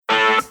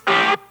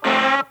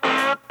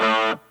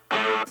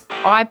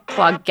I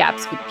plug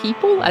gaps with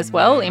people as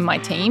well in my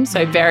team.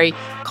 So very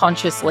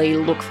consciously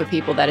look for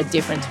people that are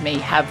different to me,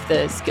 have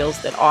the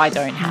skills that I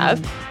don't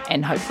have,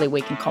 and hopefully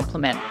we can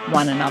complement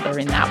one another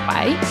in that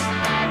way.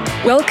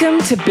 Welcome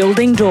to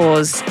Building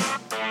Doors.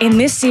 In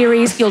this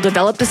series, you'll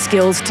develop the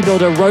skills to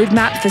build a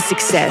roadmap for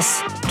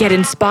success, get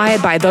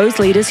inspired by those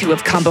leaders who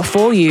have come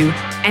before you,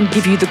 and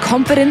give you the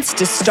confidence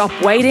to stop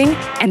waiting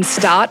and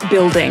start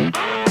building.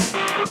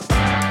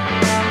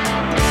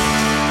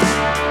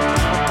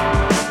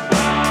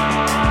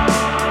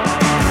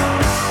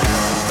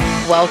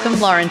 Welcome,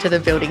 Loren, to the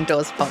Building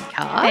Doors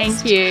podcast.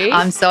 Thank you.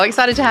 I'm so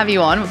excited to have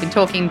you on. We've been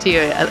talking to you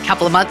a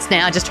couple of months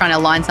now, just trying to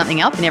line something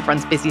up in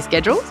everyone's busy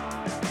schedules.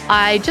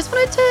 I just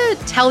wanted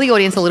to tell the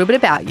audience a little bit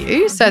about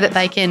you so that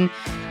they can,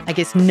 I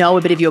guess, know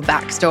a bit of your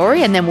backstory,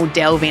 and then we'll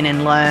delve in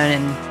and learn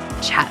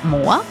and chat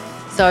more.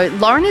 So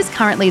Loren is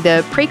currently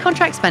the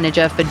pre-contracts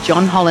manager for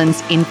John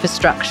Holland's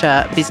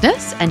infrastructure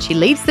business, and she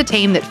leads the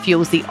team that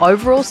fuels the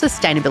overall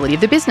sustainability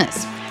of the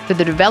business for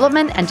the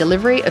development and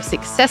delivery of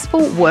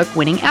successful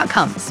work-winning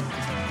outcomes.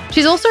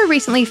 She's also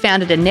recently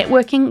founded a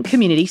networking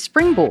community,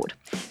 Springboard.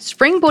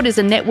 Springboard is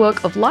a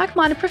network of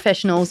like-minded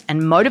professionals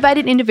and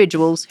motivated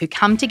individuals who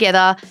come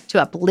together to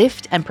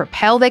uplift and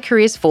propel their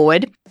careers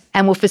forward,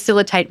 and will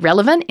facilitate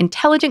relevant,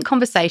 intelligent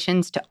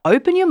conversations to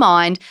open your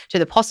mind to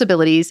the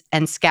possibilities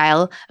and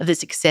scale of the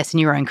success in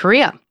your own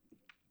career.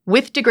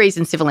 With degrees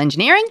in civil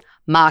engineering,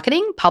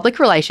 marketing, public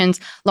relations,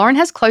 Loren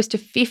has close to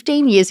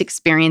 15 years'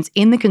 experience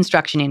in the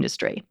construction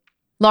industry.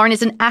 Loren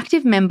is an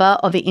active member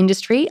of the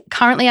industry,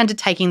 currently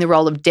undertaking the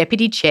role of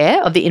Deputy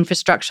Chair of the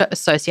Infrastructure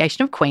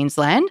Association of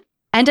Queensland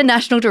and a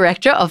National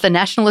Director of the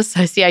National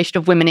Association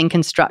of Women in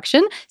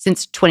Construction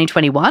since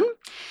 2021,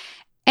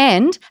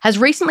 and has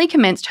recently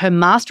commenced her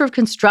Master of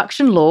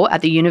Construction Law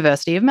at the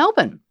University of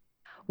Melbourne.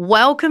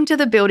 Welcome to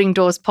the Building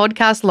Doors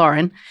podcast,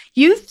 Loren.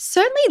 You've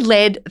certainly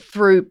led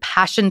through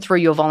passion through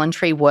your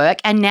voluntary work,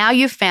 and now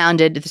you've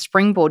founded the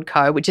Springboard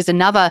Co., which is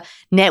another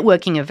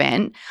networking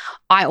event.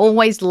 I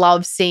always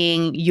love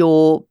seeing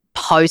your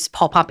posts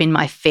pop up in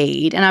my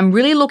feed, and I'm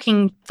really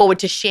looking forward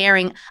to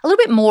sharing a little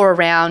bit more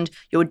around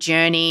your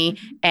journey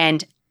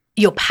and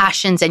your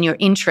passions and your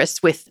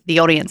interests with the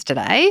audience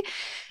today.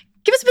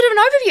 Give us a bit of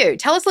an overview.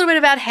 Tell us a little bit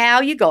about how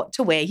you got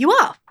to where you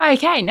are.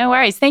 Okay, no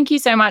worries. Thank you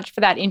so much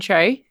for that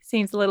intro.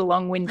 Seems a little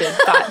long-winded,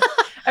 but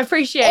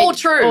appreciate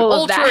all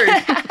of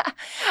that.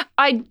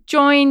 I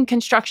joined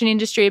construction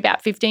industry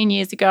about 15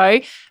 years ago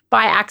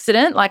by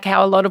accident, like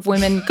how a lot of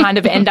women kind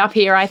of end up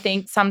here, I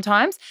think,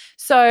 sometimes.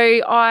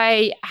 So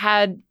I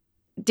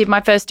did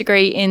my first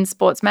degree in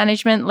sports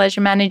management,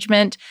 leisure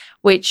management,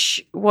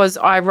 which was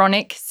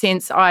ironic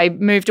since I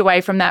moved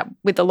away from that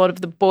with a lot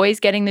of the boys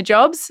getting the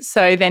jobs.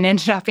 So then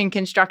ended up in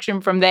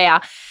construction from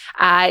there.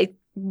 I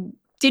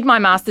did my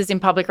master's in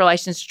public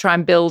relations to try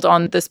and build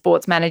on the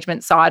sports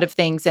management side of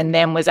things, and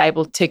then was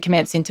able to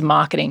commence into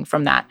marketing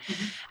from that.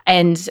 Mm-hmm.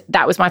 And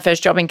that was my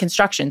first job in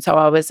construction. So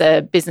I was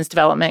a business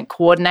development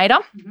coordinator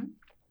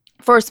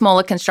for a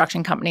smaller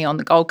construction company on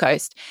the Gold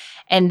Coast,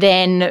 and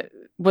then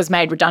was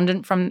made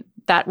redundant from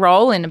that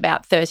role in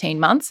about 13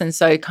 months. And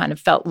so kind of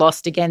felt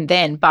lost again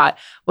then, but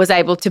was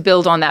able to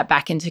build on that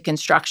back into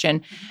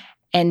construction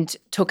and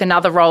took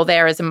another role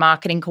there as a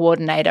marketing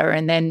coordinator.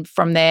 And then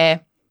from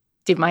there,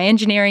 did my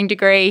engineering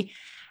degree,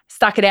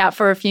 stuck it out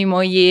for a few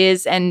more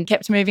years and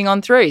kept moving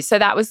on through. So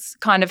that was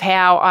kind of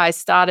how I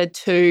started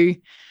to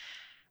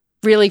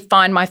really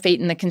find my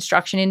feet in the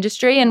construction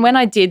industry. And when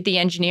I did the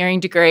engineering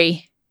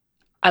degree,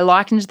 I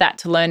likened that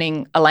to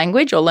learning a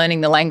language, or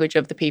learning the language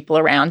of the people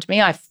around me.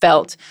 I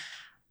felt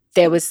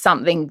there was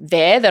something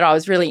there that I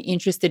was really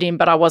interested in,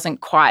 but I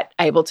wasn't quite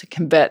able to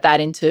convert that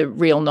into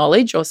real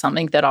knowledge or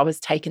something that I was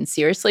taken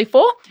seriously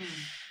for.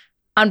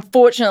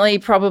 Unfortunately,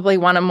 probably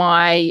one of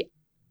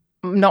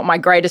not my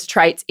greatest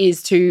traits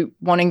is to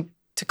wanting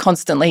to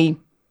constantly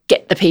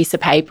get the piece of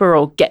paper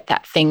or get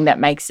that thing that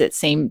makes it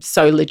seem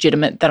so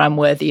legitimate that I'm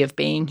worthy of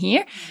being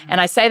here.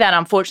 And I say that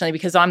unfortunately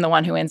because I'm the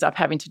one who ends up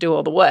having to do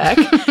all the work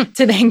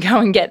to then go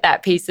and get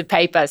that piece of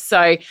paper.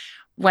 So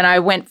when I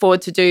went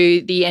forward to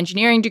do the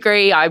engineering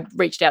degree, I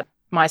reached out to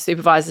my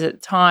supervisors at the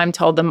time,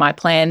 told them my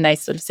plan. They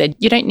sort of said,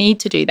 you don't need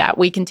to do that.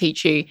 We can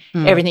teach you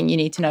everything you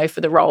need to know for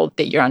the role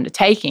that you're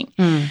undertaking.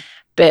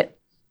 But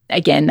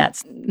again,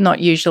 that's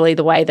not usually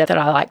the way that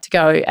I like to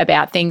go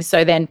about things.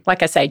 So then,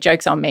 like I say,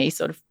 joke's on me,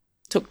 sort of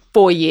took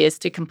 4 years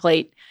to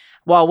complete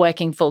while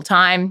working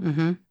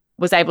full-time.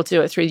 Was able to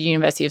do it through the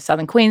University of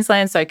Southern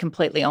Queensland, so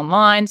completely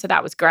online. So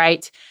that was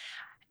great.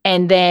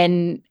 And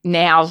then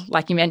now,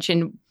 like you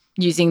mentioned,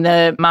 using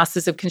the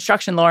Masters of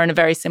Construction Law in a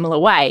very similar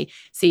way,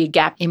 see a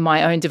gap in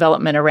my own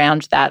development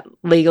around that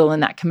legal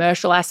and that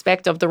commercial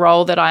aspect of the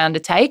role that I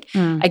undertake.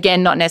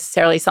 Again, not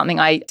necessarily something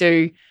I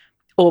do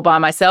all by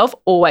myself,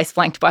 always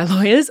flanked by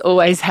lawyers,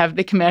 always have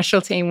the commercial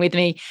team with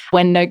me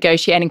when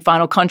negotiating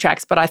final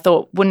contracts. But I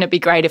thought, wouldn't it be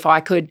great if I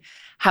could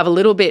have a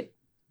little bit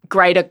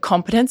greater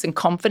competence and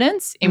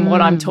confidence in what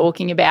I'm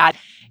talking about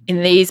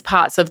in these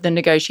parts of the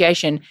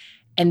negotiation,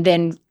 and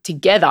then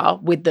together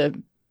with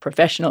the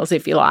professionals,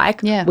 if you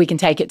like, we can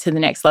take it to the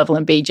next level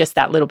and be just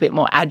that little bit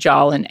more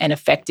agile and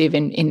effective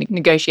in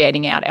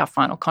negotiating out our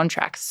final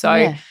contracts.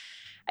 So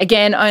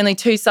again, only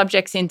 2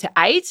 subjects into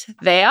 8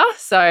 there.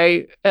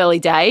 So early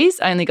days,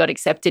 only got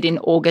accepted in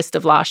August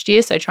of last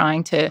year. So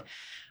trying to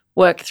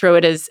work through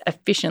it as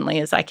efficiently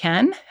as I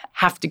can.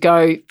 Have to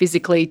go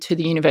physically to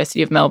the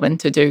University of Melbourne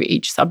to do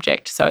each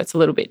subject. So it's a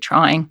little bit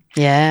trying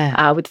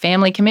with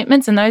family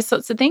commitments and those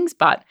sorts of things,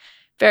 but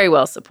very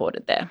well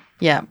supported there.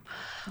 Yeah.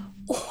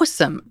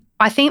 Awesome.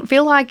 I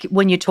feel like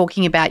when you're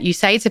talking about, you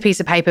say it's a piece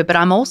of paper, but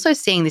I'm also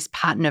seeing this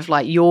pattern of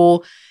like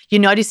you're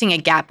noticing a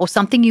gap or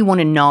something you want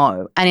to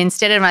know. And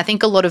instead of, I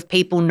think a lot of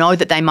people know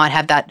that they might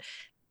have that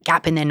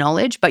gap in their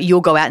knowledge, but you'll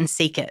go out and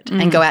seek it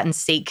and go out and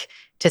seek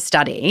to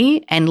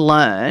study and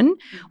learn.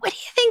 Where do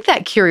you think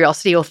that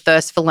curiosity or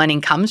thirst for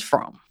learning comes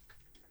from?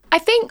 I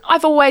think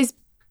I've always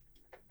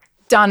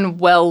done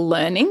well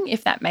learning,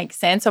 if that makes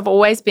sense. I've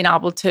always been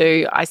able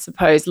to, I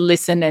suppose,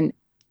 listen and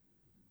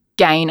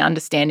gain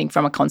understanding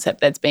from a concept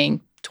that's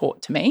being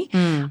taught to me.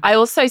 I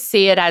also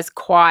see it as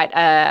quite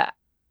a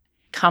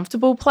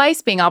comfortable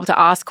place, being able to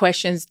ask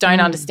questions,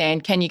 don't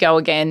understand, can you go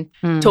again,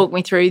 talk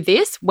me through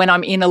this. When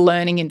I'm in a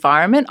learning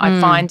environment, I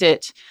find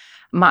it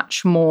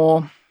much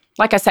more,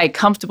 like I say,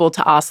 comfortable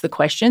to ask the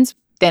questions.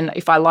 Then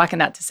if I liken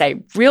that to,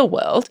 say, real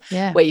world,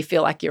 where you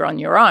feel like you're on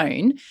your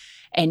own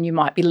and you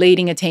might be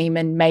leading a team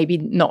and maybe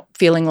not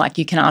feeling like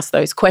you can ask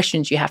those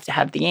questions, you have to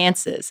have the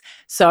answers.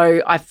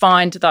 So I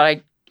find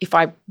that if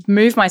I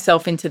move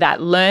myself into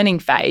that learning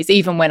phase,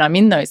 even when I'm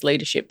in those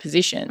leadership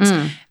positions,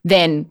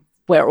 then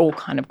we're all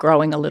kind of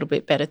growing a little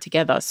bit better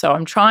together. So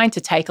I'm trying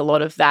to take a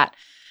lot of that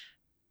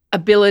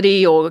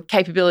ability or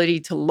capability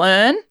to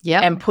learn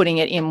and putting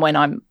it in when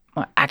I'm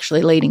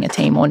actually leading a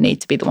team or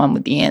need to be the one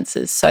with the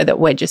answers, so that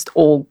we're just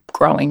all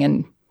growing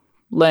and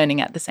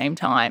learning at the same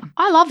time.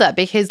 I love that,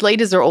 because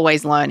leaders are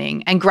always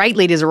learning, and great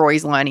leaders are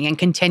always learning and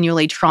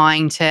continually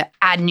trying to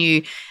add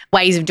new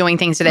ways of doing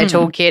things to their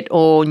toolkit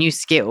or new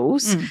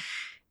skills.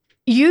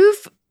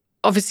 You've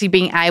obviously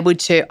been able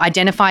to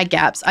identify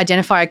gaps,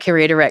 identify a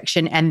career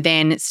direction, and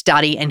then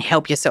study and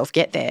help yourself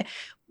get there.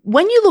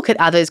 When you look at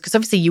others, because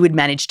obviously you would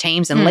manage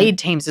teams and lead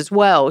teams as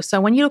well. So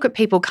when you look at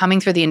people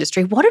coming through the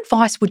industry, what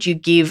advice would you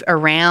give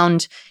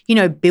around,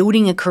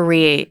 building a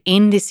career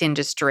in this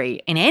industry,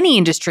 in any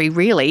industry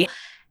really?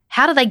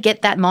 How do they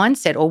get that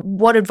mindset? Or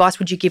what advice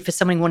would you give for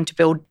someone wanting to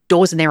build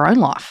doors in their own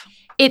life?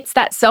 It's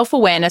that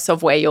self-awareness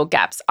of where your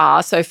gaps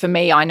are. So for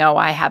me, I know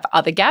I have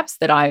other gaps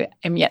that I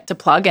am yet to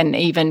plug. And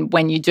even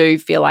when you do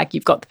feel like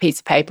you've got the piece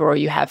of paper or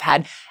you have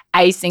had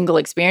a single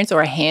experience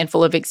or a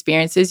handful of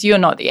experiences, you're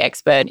not the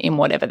expert in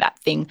whatever that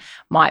thing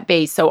might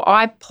be. So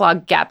I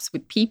plug gaps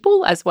with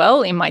people as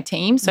well in my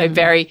team. So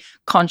very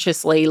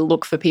consciously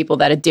look for people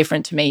that are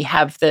different to me,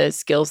 have the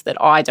skills that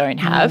I don't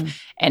have,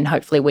 and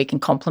hopefully we can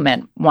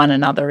complement one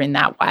another in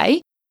that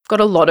way. I've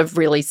got a lot of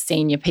really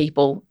senior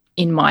people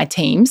in my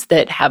teams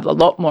that have a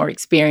lot more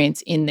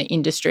experience in the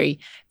industry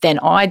than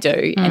I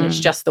do. And it's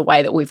just the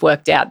way that we've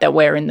worked out that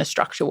we're in the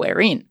structure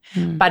we're in.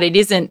 But it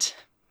isn't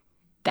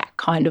that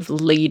kind of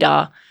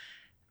leader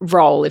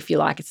role, if you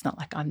like. It's not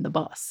like I'm the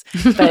boss,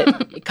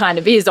 but it kind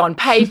of is on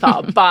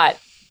paper, but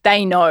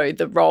they know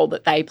the role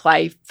that they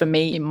play for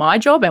me in my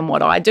job and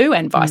what I do,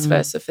 and vice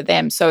versa for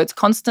them. So it's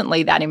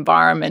constantly that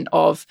environment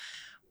of,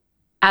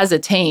 as a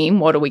team,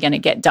 what are we going to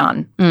get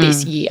done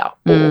this year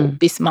or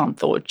this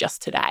month or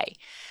just today?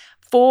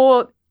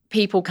 For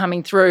people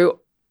coming through,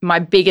 my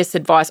biggest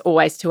advice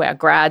always to our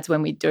grads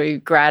when we do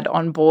grad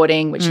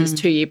onboarding, which is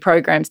 2-year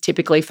programs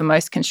typically for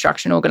most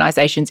construction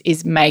organisations,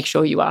 is make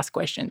sure you ask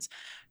questions.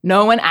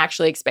 No one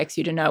actually expects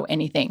you to know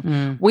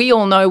anything. We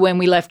all know when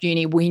we left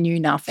uni, we knew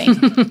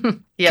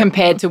nothing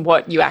compared to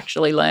what you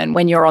actually learn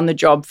when you're on the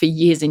job for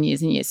years and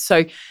years and years.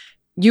 So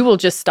you will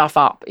just stuff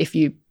up if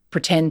you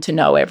pretend to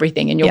know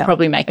everything, and you'll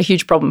probably make a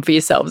huge problem for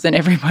yourselves and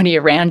everybody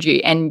around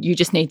you. And you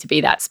just need to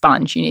be that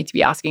sponge. You need to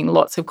be asking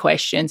lots of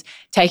questions,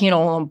 taking it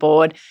all on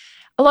board.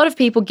 A lot of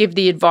people give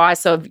the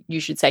advice of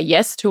you should say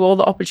yes to all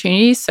the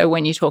opportunities. So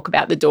when you talk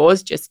about the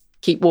doors, just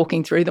keep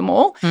walking through them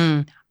all.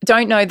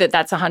 Don't know that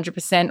that's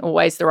 100%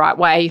 always the right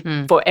way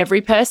for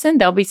every person.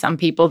 There'll be some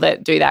people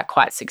that do that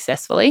quite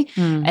successfully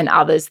and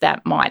others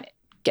that might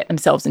get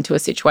themselves into a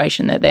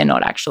situation that they're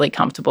not actually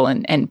comfortable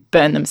and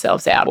burn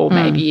themselves out, or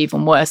maybe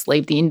even worse,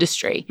 leave the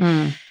industry,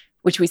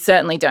 which we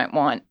certainly don't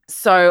want.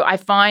 So I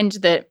find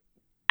that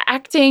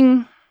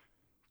acting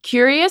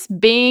curious,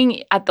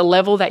 being at the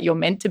level that you're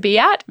meant to be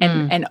at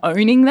and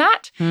owning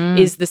that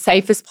is the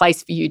safest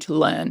place for you to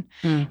learn.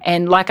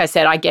 And like I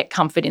said, I get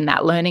comfort in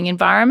that learning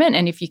environment.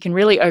 And if you can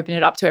really open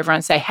it up to everyone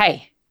and say,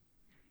 hey,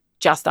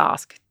 just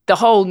ask. The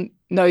whole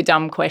no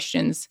dumb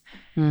questions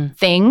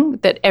thing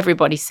that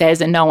everybody says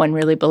and no one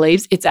really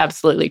believes, it's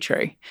absolutely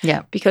true.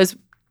 Yeah. Because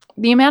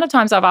the amount of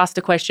times I've asked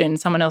a question,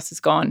 someone else has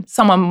gone,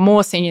 someone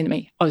more senior than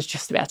me, I was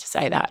just about to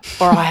say that,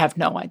 or I have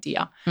no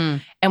idea.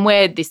 And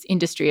we're this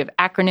industry of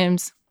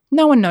acronyms,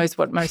 No one knows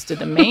what most of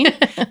them mean.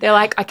 They're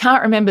like, I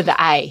can't remember the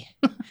A,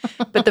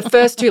 but the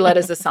first two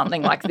letters are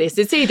something like this.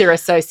 It's either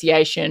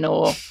association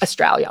or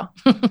Australia.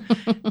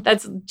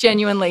 That's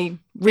genuinely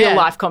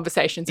real-life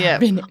conversations I've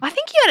been in. I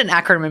think you had an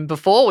acronym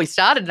before we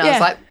started, and I was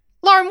like,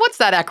 Loren, what's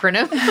that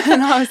acronym?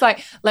 And I was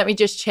like, let me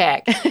just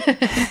check.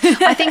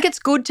 I think it's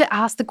good to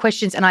ask the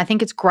questions, and I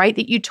think it's great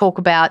that you talk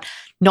about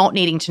not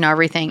needing to know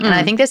everything. And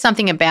I think there's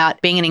something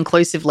about being an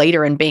inclusive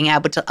leader and being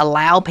able to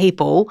allow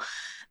people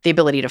the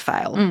ability to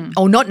fail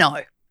or not know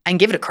and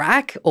give it a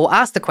crack or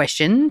ask the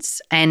questions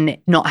and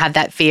not have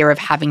that fear of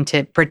having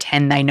to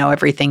pretend they know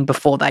everything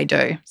before they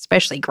do,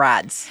 especially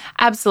grads.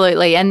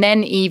 Absolutely. And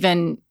then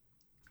even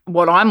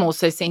what I'm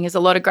also seeing is a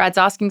lot of grads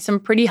asking some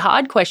pretty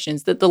hard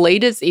questions that the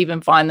leaders even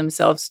find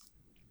themselves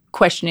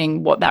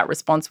questioning what that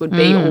response would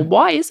be or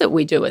why is it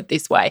we do it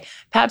this way?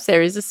 Perhaps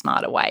there is a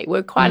smarter way.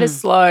 We're quite a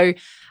slow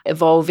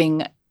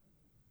evolving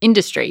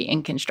industry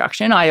in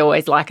construction. I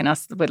always liken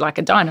us with like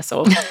a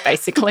dinosaur,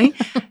 basically,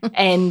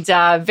 and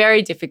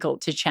very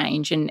difficult to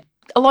change. And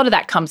a lot of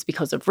that comes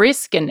because of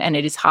risk, and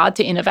it is hard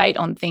to innovate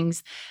on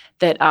things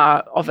that are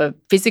of a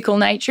physical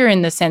nature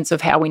in the sense of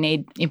how we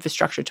need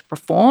infrastructure to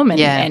perform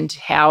and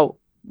how,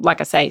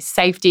 like I say,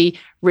 safety,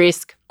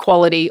 risk,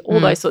 quality, all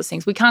those sorts of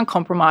things. We can't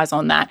compromise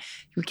on that.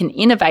 We can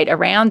innovate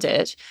around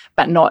it,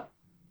 but not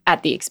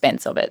at the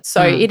expense of it.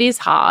 So it is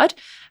hard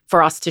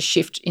for us to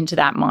shift into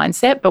that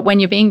mindset. But when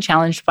you're being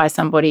challenged by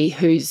somebody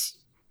who's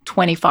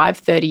 25,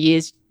 30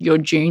 years your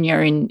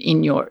junior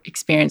in your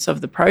experience of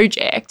the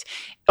project,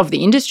 of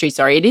the industry,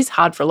 it is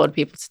hard for a lot of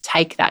people to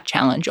take that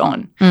challenge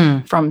on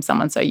from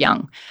someone so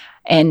young.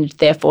 And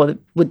therefore,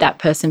 would that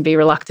person be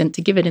reluctant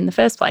to give it in the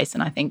first place?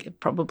 And I think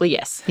probably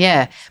yes.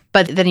 Yeah.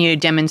 But then you're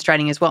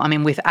demonstrating as well, I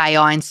mean, with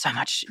AI and so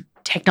much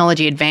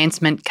technology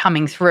advancement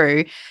coming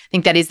through, I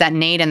think that is that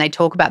need. And they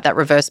talk about that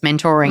reverse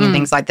mentoring and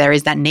things like there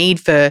is that need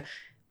for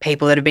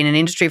people that have been in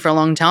industry for a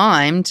long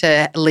time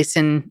to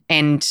listen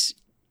and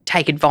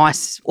take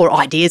advice or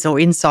ideas or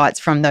insights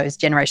from those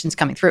generations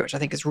coming through, which I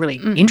think is really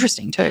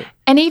interesting too.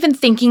 And even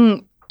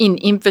thinking in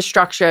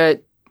infrastructure,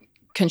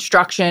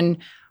 construction,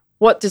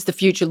 what does the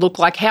future look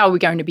like? How are we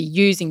going to be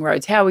using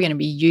roads? How are we going to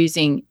be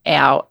using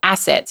our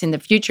assets in the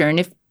future? And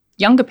if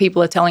younger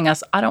people are telling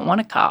us, I don't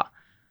want a car,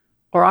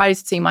 or I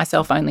see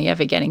myself only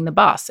ever getting the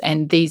bus,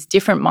 and these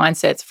different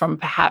mindsets from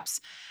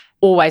perhaps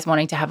always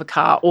wanting to have a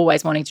car,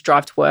 always wanting to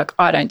drive to work.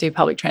 I don't do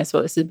public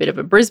transport. This is a bit of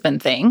a Brisbane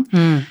thing.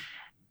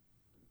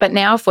 But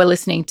now if we're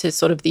listening to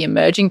sort of the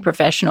emerging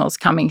professionals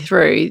coming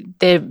through,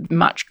 they're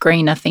much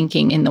greener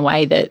thinking in the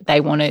way that they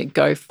want to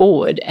go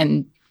forward.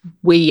 And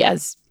we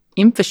as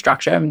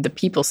infrastructure and the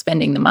people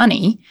spending the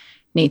money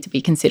need to be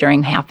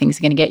considering how things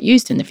are going to get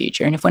used in the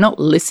future. And if we're not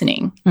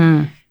listening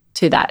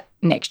to that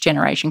next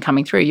generation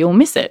coming through, you'll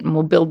miss it and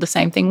we'll build the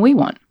same thing we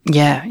want.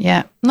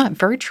 Yeah. No,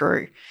 very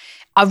true.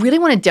 I really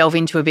want to delve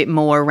into a bit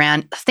more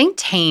around, I think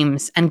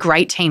teams and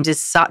great teams is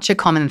such a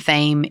common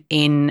theme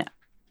in,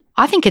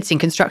 I think it's in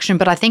construction,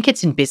 but I think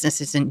it's in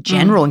businesses in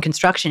general, in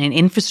construction, in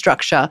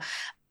infrastructure,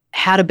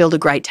 how to build a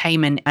great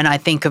team. And I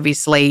think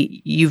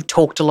obviously you've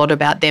talked a lot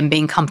about them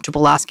being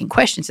comfortable asking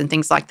questions and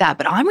things like that.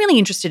 But I'm really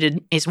interested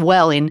in as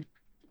well in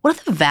what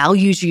are the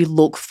values you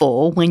look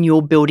for when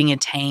you're building a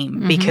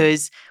team?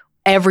 Because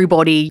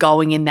everybody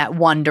going in that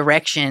one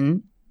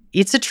direction,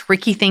 it's a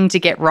tricky thing to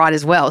get right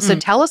as well. So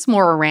tell us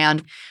more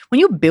around when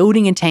you're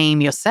building a team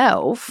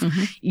yourself,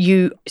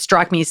 you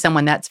strike me as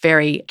someone that's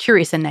very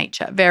curious in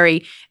nature,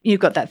 you've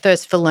got that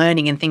thirst for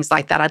learning and things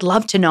like that. I'd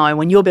love to know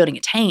when you're building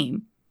a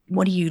team,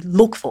 what do you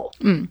look for?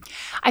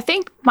 I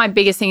think my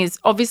biggest thing is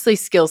obviously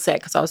skill set,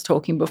 because I was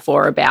talking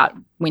before about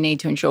we need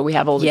to ensure we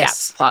have all the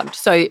gaps plugged.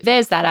 So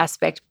there's that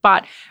aspect.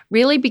 But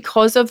really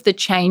because of the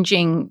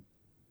changing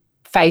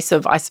face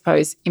of, I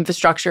suppose,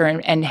 infrastructure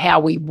and how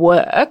we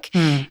work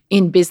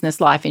in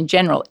business life in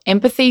general,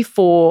 empathy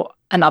for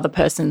another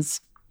person's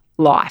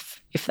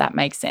life, if that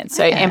makes sense.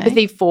 So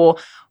empathy for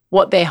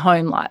what their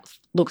home life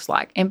looks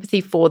like, empathy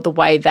for the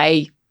way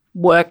they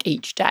work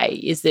each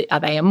day. Are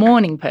they a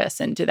morning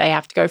person? Do they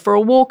have to go for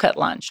a walk at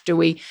lunch? Do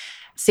we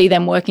see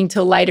them working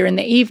till later in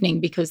the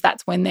evening because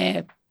that's when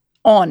they're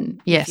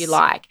on, if you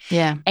like.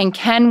 Yeah. And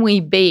can we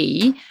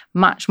be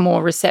much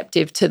more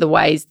receptive to the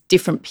ways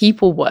different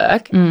people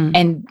work?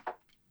 And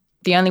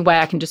the only way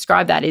I can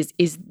describe that is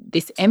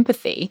this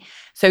empathy.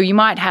 So you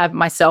might have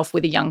myself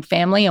with a young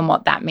family and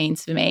what that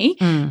means for me.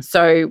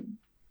 So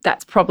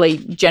that's probably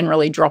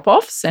generally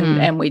drop-offs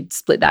and we'd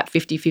split that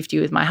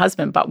 50-50 with my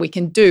husband, but we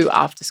can do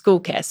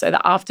after-school care. So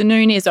the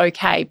afternoon is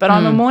okay, but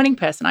I'm a morning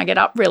person. I get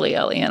up really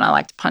early and I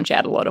like to punch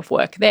out a lot of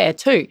work there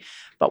too.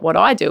 But what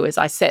I do is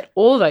I set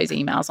all those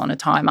emails on a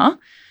timer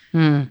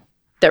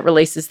that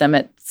releases them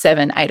at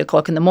 7, 8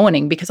 o'clock in the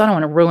morning because I don't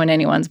want to ruin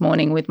anyone's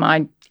morning with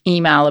my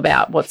email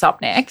about what's up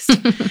next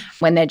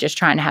when they're just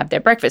trying to have their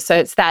breakfast. So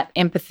it's that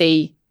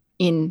empathy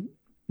in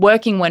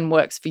working when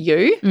works for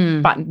you,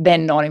 but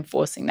then not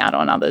enforcing that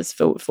on others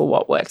for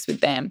what works with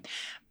them.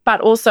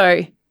 But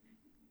also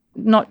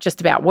not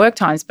just about work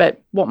times,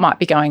 but what might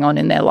be going on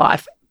in their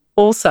life.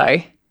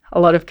 Also, a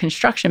lot of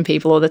construction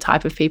people, or the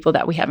type of people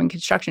that we have in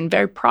construction,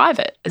 very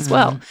private as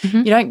well. Mm-hmm.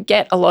 You don't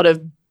get a lot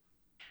of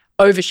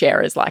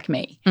oversharers like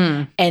me.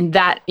 And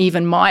that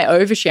even my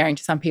oversharing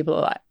to some people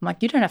are like, I'm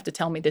like, you don't have to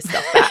tell me this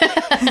stuff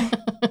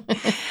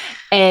back.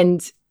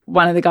 And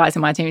one of the guys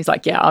in my team is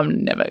like, yeah,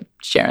 I'm never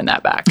sharing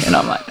that back. And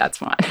I'm like, that's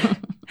fine.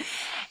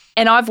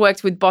 And I've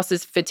worked with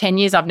bosses for 10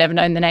 years. I've never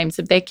known the names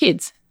of their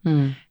kids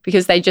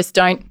because they just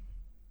don't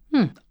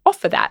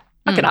offer that.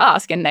 I could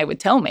ask and they would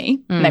tell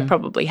me, and they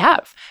probably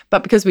have.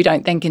 But because we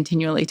don't then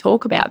continually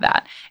talk about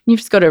that, you've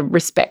just got to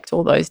respect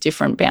all those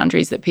different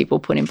boundaries that people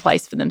put in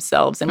place for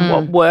themselves and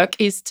what work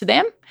is to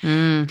them.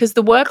 Because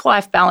the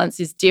work-life balance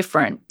is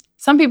different.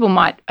 Some people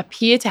might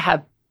appear to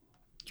have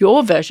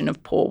your version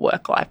of poor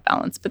work-life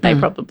balance, but they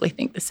probably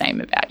think the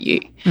same about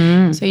you.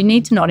 So you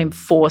need to not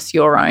enforce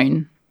your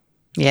own,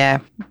 I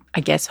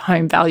guess,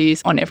 home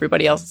values on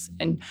everybody else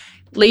and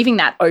leaving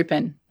that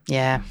open.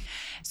 Yeah.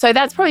 So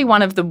that's probably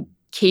one of the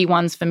key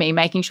ones for me,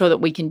 making sure that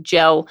we can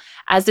gel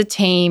as a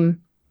team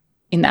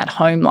in that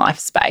home life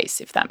space,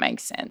 if that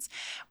makes sense,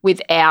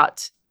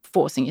 without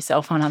forcing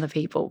yourself on other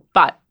people.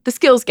 But the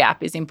skills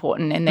gap is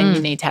important, and then you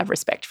need to have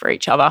respect for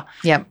each other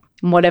and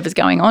whatever's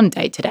going on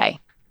day to day.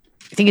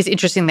 I think it's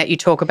interesting that you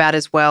talk about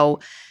as well,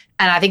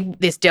 and I think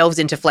this delves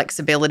into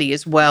flexibility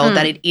as well,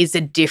 that it is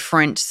a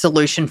different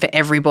solution for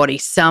everybody.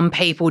 Some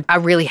people are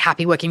really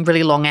happy working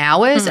really long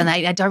hours and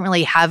they don't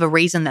really have a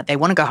reason that they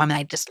want to go home, and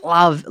they just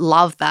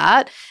love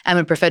that and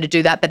would prefer to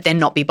do that, but then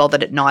not be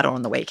bothered at night or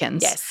on the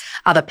weekends. Yes.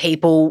 Other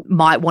people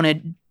might want to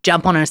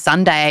jump on a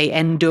Sunday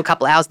and do a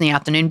couple of hours in the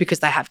afternoon because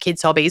they have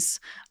kids' hobbies.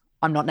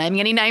 I'm not naming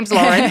any names,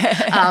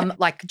 Loren,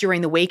 like during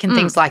the week and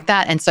things like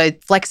that. And so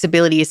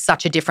flexibility is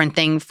such a different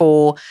thing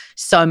for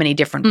so many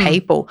different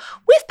people.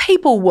 With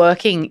people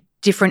working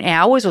different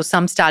hours or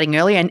some starting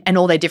earlier and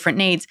all their different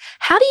needs,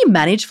 how do you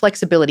manage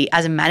flexibility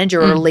as a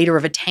manager or a leader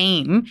of a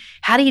team?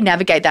 How do you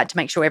navigate that to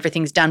make sure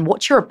everything's done?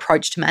 What's your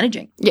approach to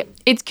managing? Yeah,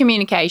 it's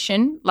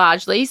communication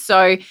largely.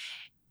 So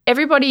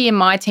everybody in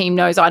my team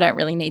knows I don't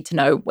really need to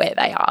know where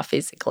they are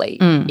physically.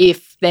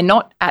 If they're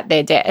not at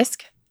their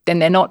desk, then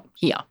they're not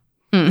here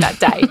that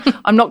day.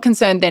 I'm not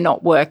concerned they're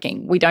not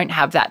working. We don't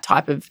have that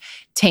type of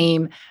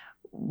team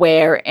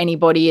where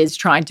anybody is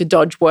trying to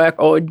dodge work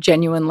or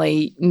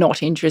genuinely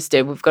not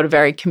interested. We've got a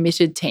very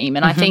committed team.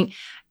 And I think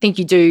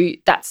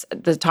that's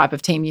the type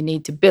of team you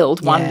need to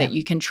build, one that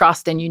you can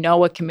trust and you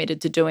know are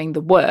committed to doing the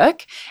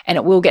work, and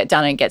it will get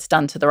done and gets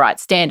done to the right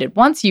standard.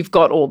 Once you've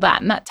got all that,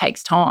 and that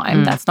takes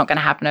time, that's not going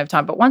to happen over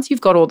time, but once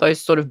you've got all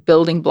those sort of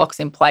building blocks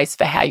in place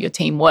for how your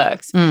team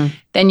works,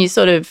 then you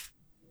sort of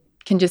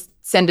can just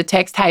send a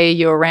text, hey, are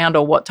you around,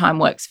 or what time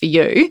works for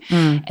you?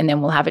 And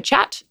then we'll have a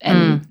chat.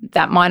 And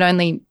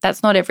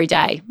that's not every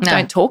day. No.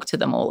 Don't talk to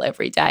them all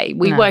every day.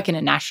 We work in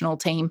a national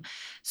team,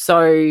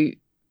 so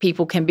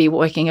people can be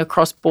working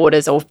across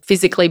borders or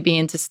physically be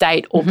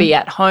interstate or be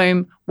at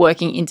home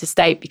working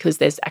interstate because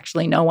there's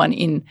actually no one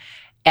in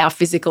our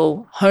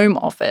physical home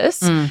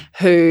office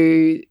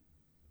who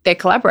they're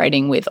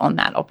collaborating with on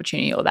that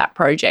opportunity or that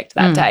project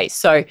that day.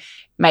 So it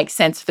makes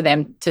sense for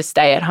them to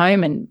stay at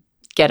home and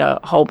get a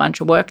whole bunch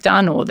of work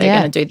done, or they're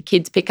going to do the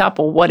kids pickup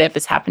or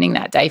whatever's happening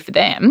that day for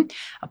them,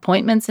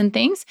 appointments and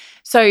things.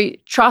 So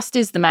trust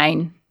is the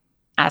main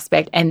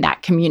aspect, and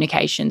that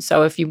communication.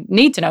 So if you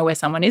need to know where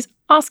someone is,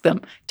 ask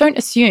them. Don't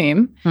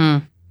assume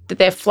that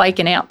they're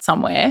flaking out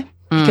somewhere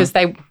because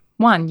they're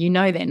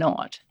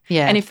not.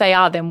 Yeah. And if they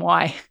are, then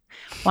why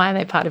are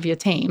they part of your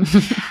team?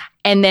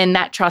 And then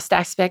that trust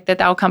aspect that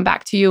they'll come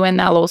back to you and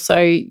they'll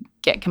also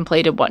get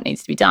completed what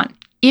needs to be done.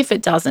 If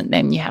it doesn't,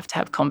 then you have to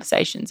have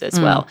conversations as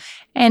well.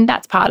 And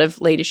that's part of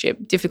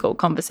leadership, difficult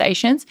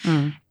conversations.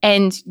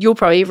 And you'll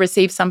probably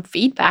receive some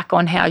feedback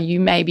on how you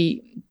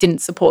maybe didn't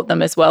support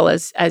them as well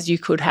as you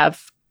could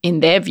have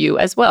in their view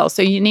as well.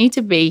 So you need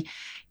to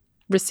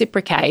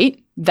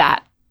reciprocate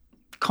that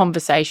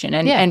conversation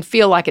and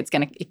feel like it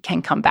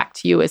can come back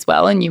to you as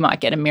well. And you might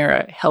get a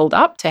mirror held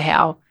up to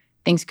how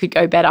things could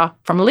go better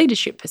from a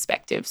leadership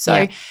perspective.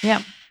 So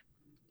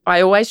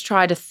I always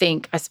try to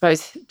think, I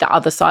suppose, the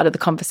other side of the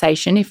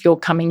conversation, if you're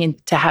coming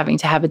into having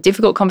to have a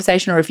difficult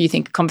conversation or if you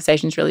think a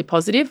conversation is really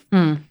positive,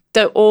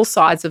 all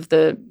sides of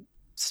the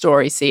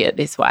story see it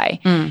this way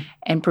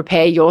and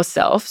prepare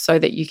yourself so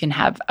that you can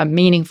have a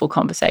meaningful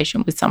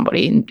conversation with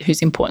somebody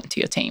who's important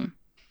to your team.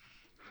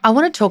 I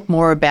want to talk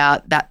more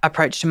about that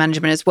approach to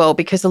management as well,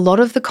 because a lot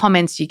of the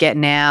comments you get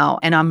now,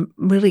 and I'm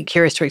really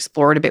curious to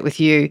explore it a bit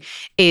with you,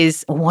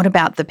 is what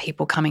about the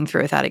people coming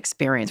through with that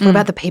experience? What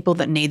about the people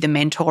that need the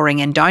mentoring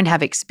and don't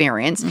have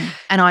experience?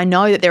 And I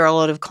know that there are a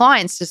lot of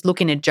clients just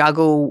looking to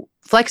juggle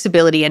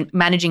flexibility and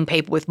managing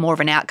people with more of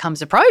an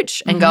outcomes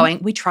approach and going,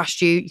 we trust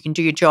you, you can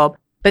do your job.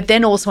 But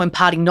then also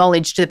imparting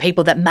knowledge to the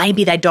people that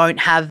maybe they don't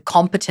have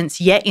competence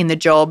yet in the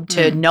job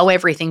to know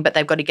everything, but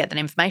they've got to get that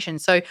information.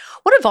 So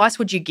what advice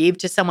would you give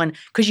to someone,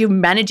 because you're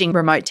managing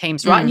remote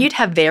teams, right? And you'd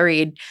have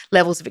varied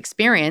levels of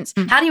experience.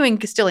 How do you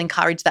still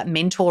encourage that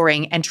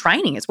mentoring and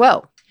training as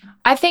well?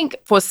 I think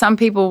for some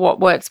people what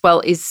works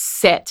well is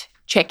set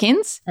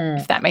check-ins,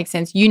 if that makes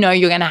sense. You know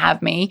you're going to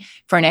have me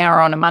for an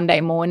hour on a Monday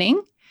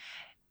morning.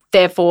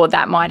 therefore,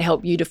 that might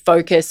help you to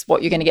focus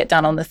what you're going to get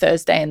done on the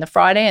Thursday and the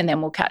Friday, and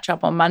then we'll catch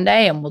up on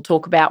Monday and we'll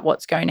talk about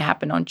what's going to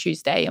happen on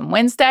Tuesday and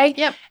Wednesday.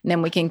 Yep. And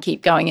then we can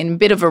keep going in a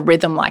bit of a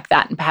rhythm like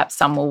that, and perhaps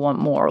some will want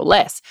more or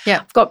less.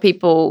 Yeah. I've got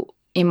people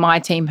in my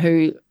team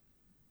who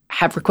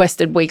have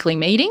requested weekly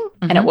meeting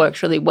and it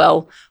works really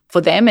well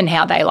for them and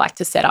how they like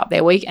to set up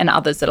their week, and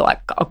others that are like,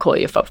 I'll call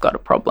you if I've got a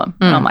problem.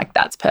 And I'm like,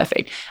 that's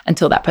perfect.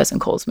 Until that person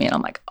calls me and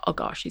I'm like, oh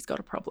gosh, he's got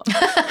a problem.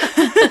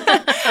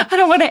 I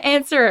don't want to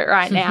answer it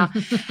right now.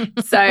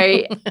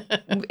 So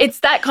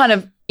it's that kind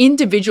of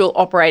individual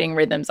operating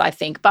rhythms, I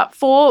think. But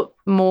for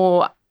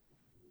more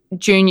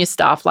junior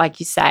staff, like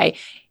you say,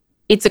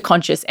 it's a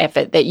conscious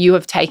effort that you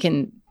have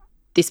taken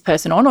this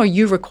person on, or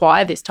you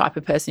require this type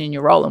of person in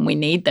your role and we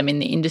need them in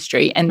the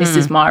industry. And this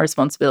is my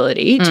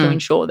responsibility to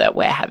ensure that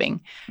we're having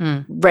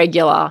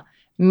regular,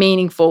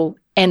 meaningful,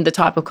 and the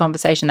type of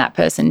conversation that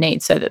person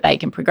needs so that they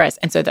can progress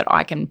and so that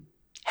I can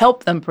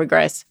help them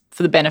progress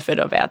for the benefit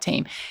of our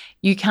team.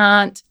 You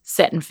can't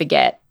set and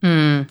forget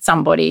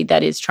somebody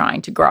that is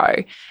trying to grow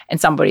and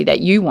somebody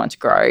that you want to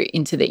grow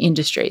into the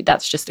industry.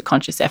 That's just a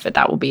conscious effort.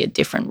 That will be a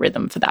different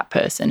rhythm for that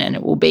person, and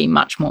it will be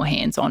much more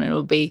hands-on. It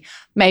will be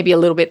maybe a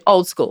little bit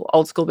old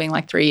school being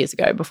like 3 years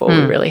ago before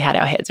we really had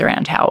our heads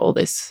around how all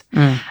this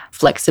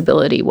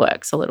flexibility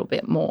works a little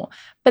bit more.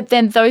 But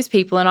then those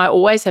people, and I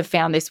always have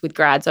found this with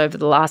grads over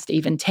the last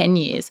even 10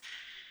 years,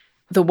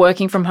 the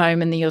working from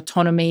home and the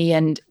autonomy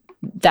and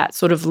that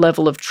sort of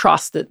level of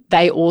trust that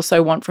they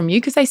also want from you,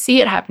 because they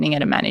see it happening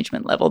at a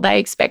management level. They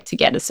expect to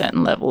get a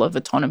certain level of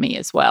autonomy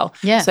as well.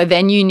 Yeah. So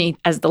then you need,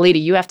 as the leader,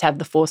 you have to have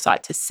the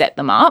foresight to set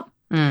them up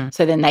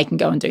so then they can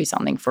go and do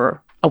something for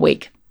a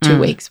week, 2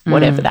 weeks,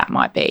 whatever that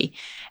might be.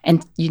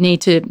 And you need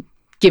to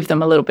give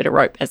them a little bit of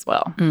rope as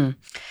well.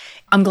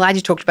 I'm glad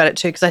you talked about it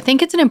too, because I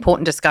think it's an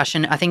important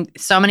discussion. I think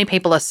so many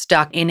people are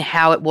stuck in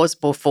how it was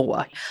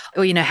before.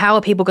 Or, how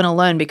are people going to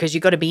learn? Because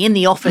you've got to be in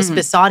the office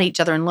beside each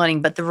other and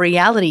learning. But the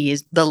reality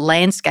is the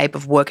landscape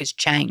of work has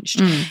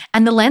changed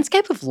and the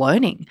landscape of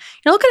learning.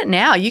 Look at it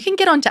now. You can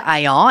get onto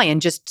AI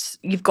and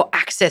you've got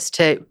access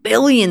to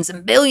billions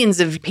and billions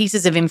of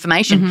pieces of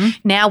information.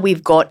 Now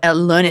we've got a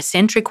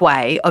learner-centric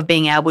way of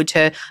being able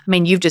to,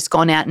 you've just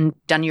gone out and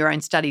done your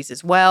own studies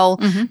as well.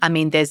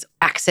 There's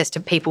access to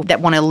people that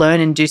want to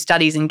learn and do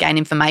studies and gain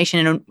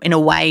information in a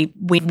way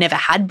we've never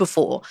had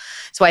before.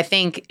 So I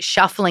think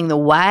shuffling the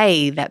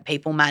way that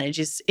people manage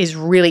is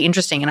really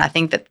interesting, and I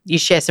think that you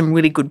share some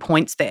really good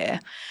points there.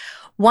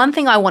 One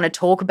thing I want to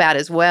talk about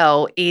as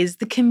well is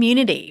the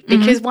community,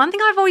 because one thing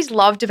I've always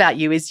loved about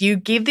you is you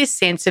create this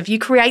sense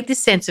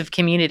of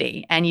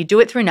community, and you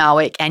do it through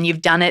NOIC, and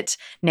you've done it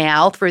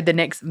now through the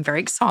next, I'm very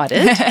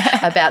excited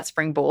about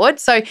Springboard.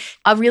 So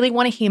I really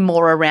want to hear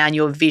more around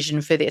your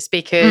vision for this,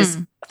 because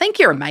I think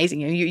you're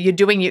amazing. You're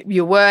doing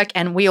your work,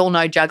 and we all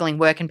know juggling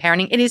work and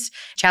parenting, it is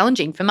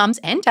challenging for mums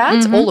and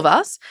dads, all of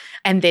us,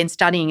 and then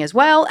studying as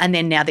well, and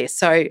then now this.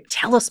 So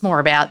tell us more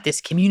about this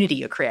community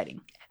you're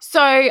creating.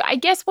 So I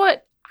guess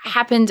what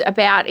happened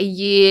about a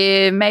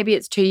year, maybe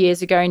it's 2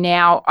 years ago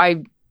now,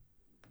 I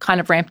kind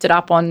of ramped it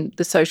up on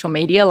the social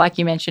media, like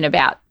you mentioned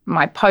about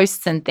my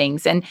posts and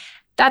things. And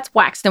that's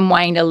waxed and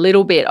waned a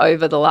little bit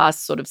over the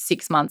last sort of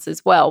 6 months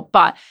as well.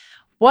 But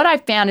what I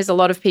found is a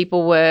lot of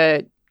people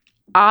were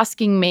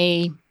asking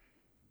me,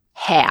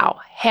 how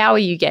are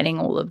you getting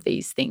all of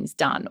these things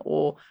done?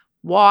 Or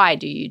why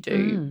do you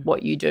do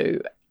what you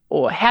do?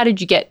 Or how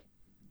did you get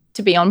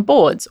to be on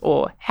boards?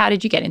 Or how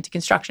did you get into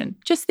construction?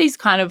 Just these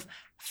kind of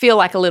feel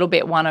like a little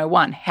bit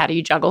 101. How do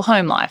you juggle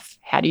home life?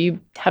 How do you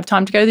have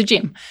time to go to the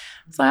gym?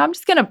 So I'm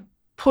just going to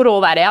put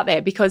all that out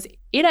there because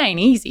it ain't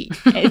easy.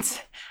 It's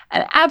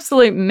an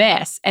absolute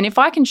mess. And if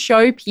I can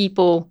show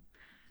people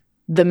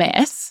the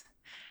mess,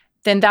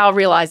 then they'll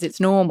realize it's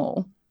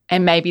normal,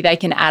 and maybe they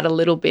can add a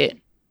little bit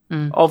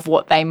of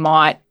what they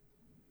might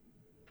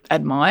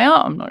admire.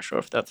 I'm not sure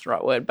if that's the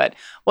right word, but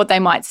what they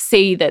might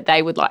see that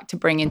they would like to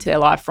bring into their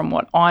life from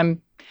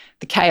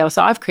the chaos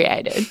I've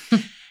created,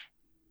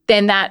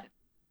 then that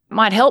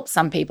might help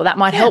some people. That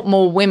might help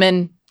more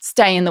women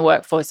stay in the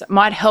workforce. It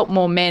might help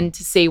more men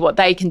to see what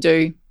they can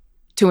do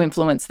to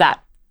influence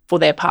that for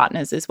their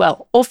partners as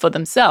well, or for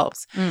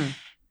themselves.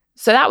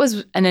 So that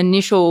was an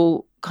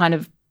initial kind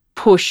of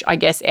push, I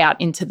guess, out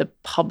into the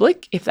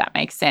public, if that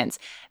makes sense.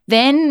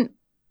 Then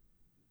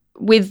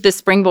with the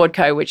Springboard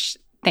Co., which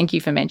thank you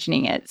for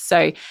mentioning it.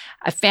 So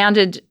I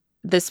founded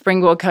the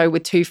Springboard Co.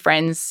 with 2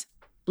 friends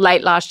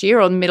late last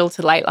year, or middle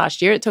to late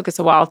last year. It took us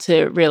a while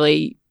to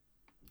really,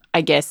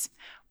 I guess,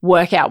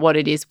 work out what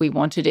it is we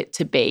wanted it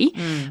to be.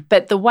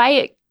 But the way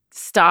it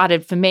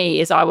started for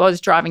me is I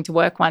was driving to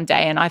work one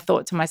day and I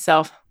thought to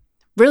myself,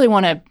 really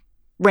want to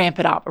ramp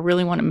it up. I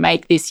really want to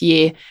make this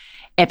year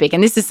epic.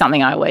 And this is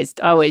something I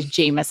always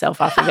G myself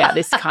up about,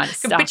 this kind of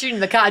stuff. Put you in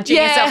the car, G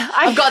yourself.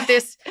 I've got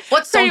this.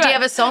 What song? Do you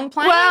have a song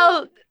playing?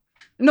 Well,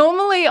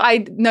 normally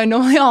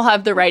I'll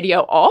have the radio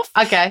off.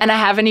 Okay. And I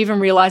haven't even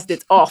realized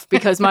it's off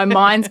because my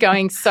mind's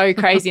going so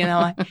crazy. And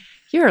I'm like,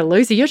 you're a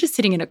loser. You're just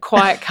sitting in a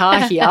quiet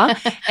car here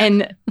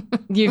and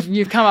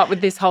you've come up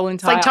with this whole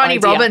entire It's like Tony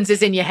idea. Robbins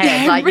is in your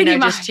head, like,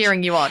 just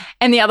cheering you on.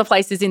 And the other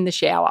place is in the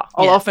shower.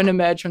 I'll often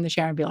emerge from the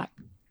shower and be like,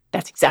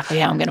 that's exactly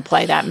how I'm going to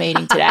play that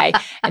meeting today.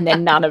 And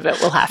then none of it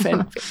will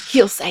happen.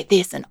 He'll say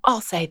this and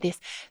I'll say this.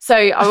 So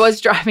I was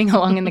driving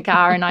along in the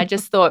car and I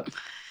just thought,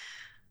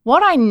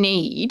 what I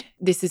need,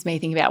 this is me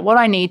thinking about what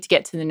I need to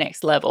get to the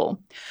next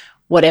level,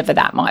 whatever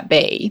that might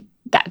be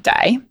that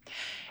day,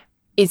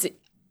 is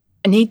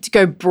I need to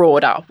go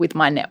broader with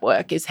my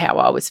network is how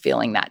I was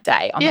feeling that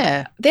day.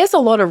 There's a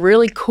lot of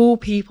really cool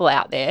people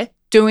out there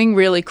doing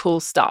really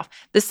cool stuff.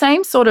 The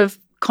same sort of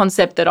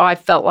concept that I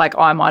felt like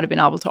I might have been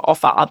able to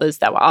offer others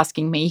that were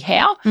asking me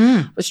how,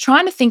 was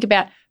trying to think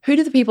about who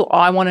do the people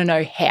I want to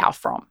know how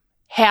from?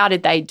 How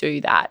did they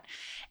do that?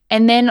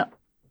 And then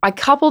I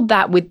coupled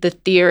that with the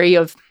theory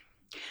of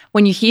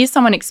when you hear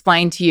someone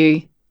explain to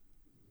you,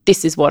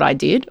 this is what I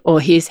did,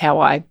 or here's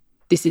how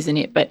this isn't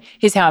it, but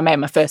here's how I made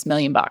my first $1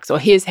 million, or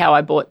here's how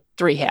I bought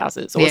 3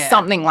 houses, or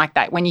something like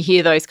that. When you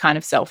hear those kind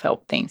of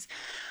self-help things,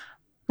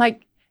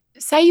 like,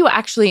 say you were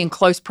actually in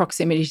close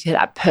proximity to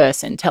that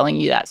person telling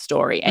you that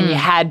story and you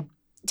had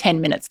 10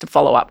 minutes to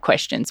follow up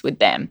questions with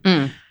them.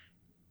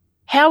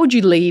 How would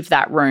you leave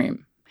that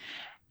room?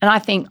 And I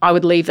think I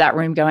would leave that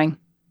room going,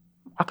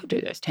 I could do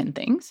those 10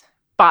 things,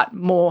 but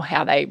more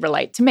how they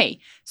relate to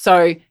me.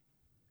 So,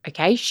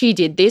 okay, she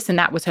did this and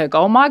that was her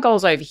goal. My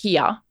goal's over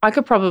here. I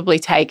could probably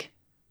take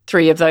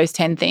 3 of those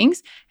 10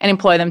 things and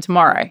employ them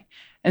tomorrow.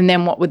 And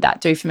then what would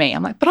that do for me?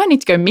 I'm like, but I need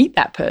to go meet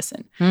that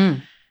person.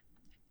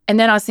 And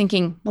then I was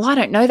thinking, well, I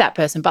don't know that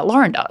person, but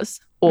Loren does,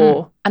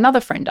 or another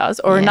friend does,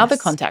 or another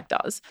contact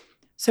does.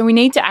 So we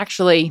need to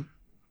actually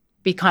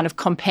be kind of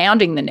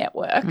compounding the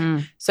network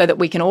so that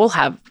we can all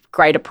have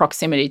greater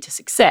proximity to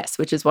success,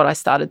 which is what I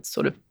started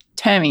sort of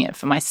terming it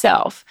for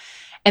myself.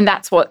 And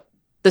that's what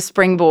the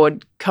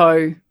Springboard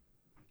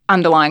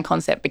underlying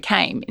concept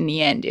became in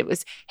the end. It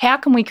was, how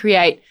can we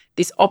create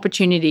this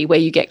opportunity where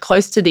you get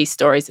close to these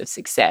stories of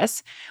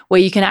success, where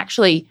you can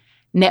actually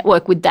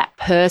network with that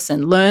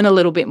person, learn a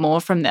little bit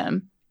more from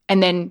them,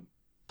 and then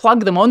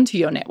plug them onto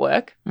your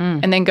network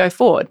and then go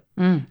forward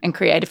and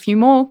create a few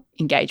more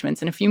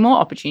engagements and a few more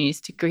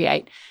opportunities to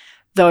create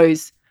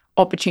those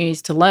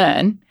opportunities to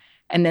learn.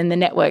 And then the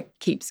network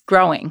keeps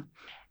growing.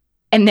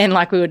 And then,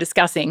 like we were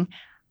discussing,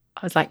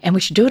 I was like, and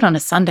we should do it on a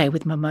Sunday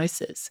with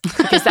mimosas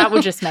because that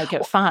will just make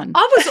it fun.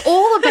 I was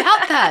all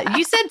about that.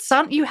 You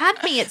said you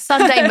had me at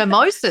Sunday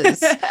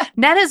mimosas.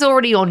 Nana's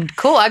already on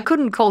call. I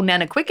couldn't call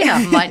Nana quick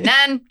enough. I'm like,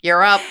 Nan,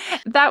 you're up.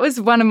 That was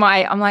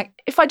I'm like,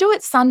 if I do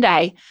it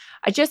Sunday,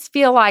 I just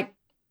feel like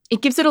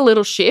it gives it a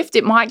little shift.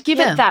 It might give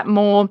it that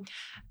more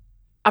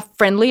a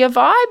friendlier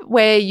vibe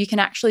where you can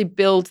actually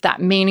build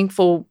that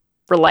meaningful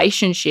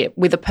relationship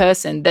with a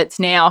person that's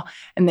now,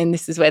 and then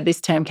this is where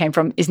this term came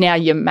from, is now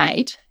your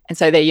mate. And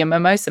so they're your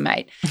mimosa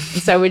mate.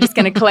 And so we're just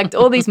going to collect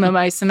all these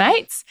mimosa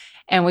mates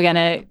and we're going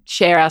to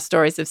share our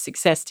stories of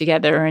success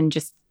together and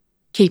just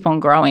keep on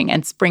growing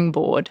and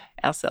springboard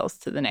ourselves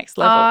to the next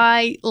level.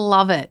 I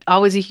love it. I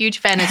was a huge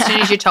fan as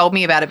soon as you told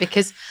me about it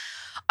because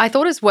I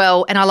thought as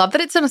well, and I love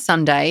that it's on a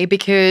Sunday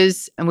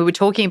because, and we were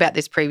talking about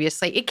this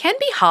previously, it can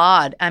be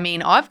hard. I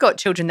mean, I've got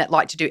children that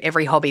like to do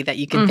every hobby that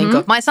you can think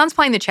of. My son's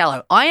playing the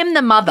cello. I am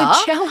the mother.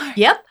 The cello.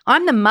 Yep.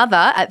 I'm the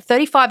mother at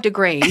 35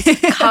 degrees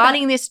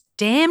carting this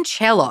damn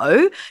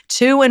cello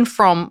to and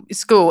from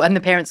school. And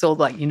the parents all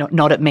like,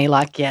 nod at me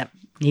like, yeah.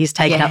 He's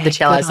taken up the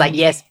cello. It's like,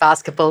 yes,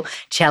 basketball,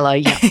 cello,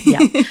 yeah.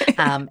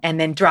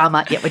 And then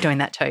drama, we're doing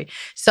that too.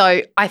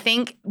 So I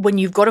think when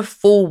you've got a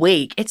full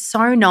week, it's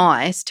so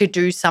nice to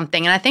do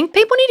something. And I think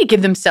people need to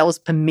give themselves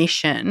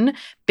permission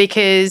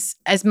because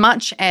as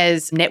much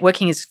as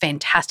networking is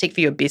fantastic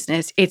for your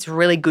business, it's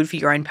really good for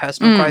your own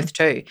personal growth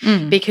too.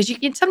 Because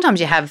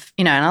sometimes you have,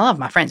 and I love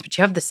my friends, but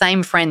you have the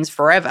same friends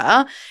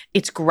forever.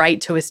 It's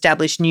great to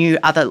establish new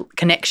other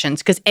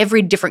connections because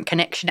every different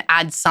connection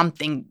adds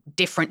something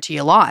different to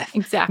your life.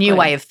 Exactly. New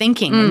way of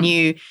thinking, and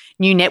new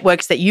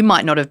networks that you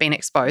might not have been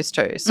exposed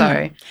to. So,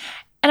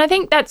 and I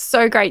think that's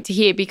so great to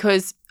hear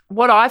because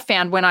what I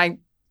found when I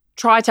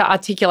try to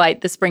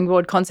articulate the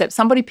springboard concept,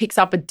 somebody picks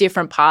up a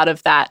different part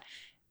of that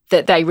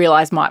they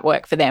realise might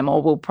work for them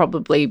or will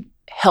probably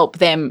help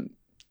them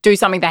do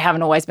something they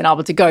haven't always been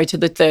able to go to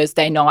the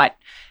Thursday night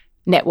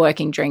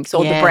networking drinks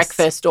or the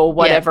breakfast or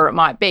whatever it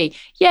might be.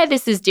 Yeah,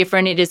 this is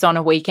different. It is on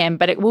a weekend,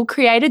 but it will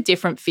create a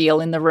different feel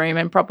in the room.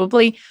 And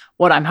probably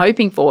what I'm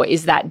hoping for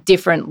is that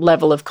different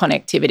level of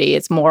connectivity.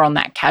 It's more on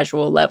that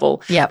casual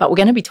level. Yeah. But we're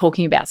going to be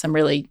talking about some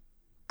really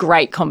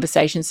great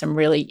conversations, some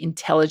really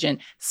intelligent,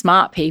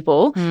 smart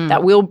people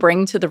that we'll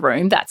bring to the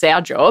room. That's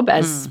our job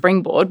as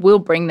Springboard. We'll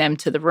bring them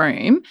to the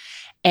room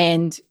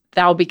and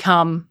they'll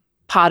become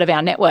part of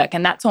our network.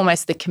 And that's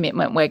almost the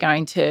commitment we're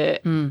going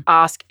to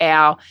ask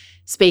our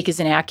speakers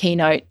and our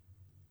keynote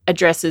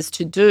addresses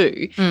to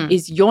do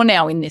is you're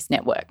now in this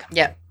network.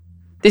 Yeah.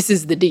 This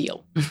is the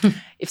deal.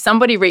 If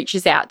somebody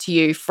reaches out to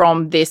you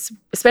from this,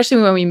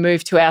 especially when we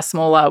move to our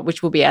smaller,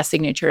 which will be our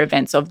signature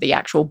events of the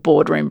actual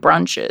boardroom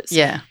brunches.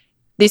 Yeah.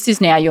 this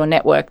is now your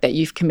network that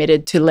you've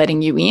committed to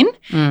letting you in,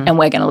 and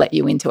we're going to let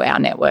you into our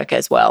network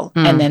as well.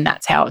 And then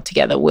that's how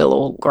together we'll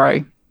all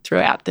grow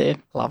throughout the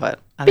Love it.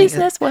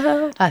 business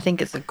world. I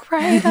think it's a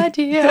great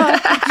idea.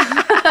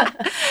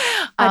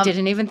 I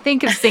didn't even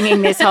think of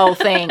singing this whole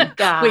thing.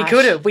 Gosh.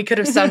 We could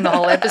have sung the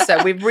whole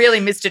episode. We've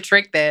really missed a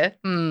trick there.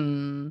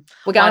 We're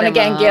going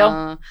again,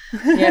 Gil.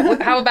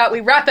 Yeah. How about we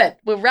wrap it?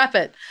 We'll wrap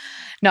it.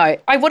 No,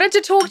 I wanted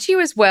to talk to you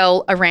as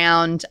well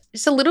around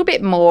just a little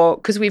bit more,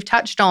 because we've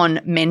touched on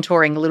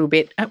mentoring a little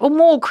bit, or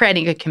more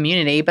creating a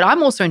community, but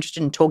I'm also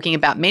interested in talking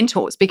about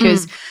mentors,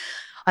 because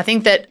I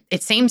think that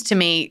it seems to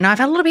me, and I've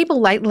had a lot of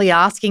people lately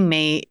asking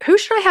me, who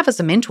should I have as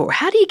a mentor?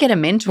 How do you get a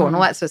mentor and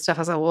all that sort of stuff?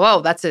 I was like,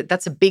 whoa,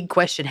 that's a big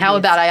question. How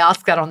about I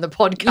ask that on the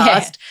podcast?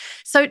 Yeah.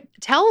 So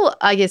tell,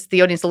 I guess,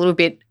 the audience a little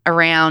bit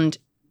around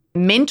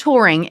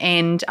mentoring,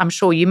 and I'm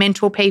sure you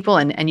mentor people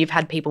and you've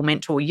had people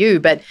mentor you,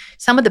 but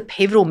some of the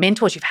pivotal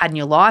mentors you've had in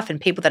your life and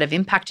people that have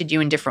impacted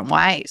you in different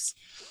ways.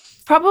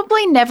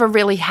 Probably never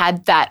really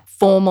had that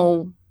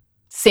formal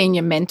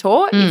senior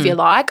mentor, if you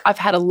like. I've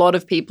had a lot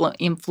of people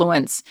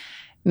influence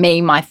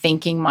me, my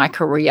thinking, my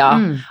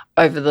career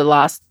over the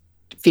last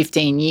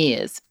 15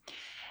 years.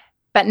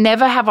 But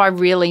never have I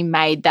really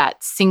made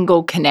that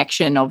single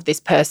connection of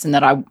this person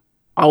that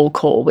I'll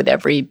call with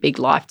every big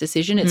life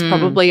decision. It's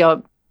probably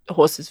a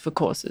horses for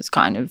courses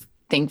kind of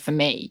thing for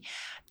me.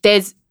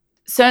 There's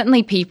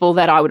certainly people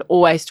that I would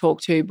always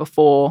talk to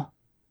before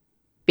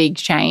big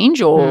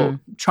change or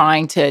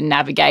trying to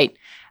navigate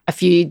a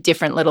few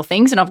different little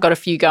things. And I've got a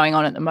few going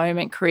on at the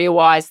moment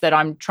career-wise that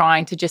I'm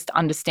trying to just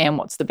understand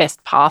what's the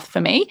best path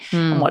for me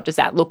and what does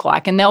that look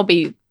like. And there'll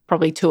be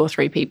probably 2 or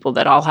 3 people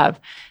that I'll have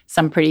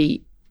some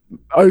pretty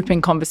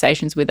open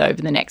conversations with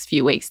over the next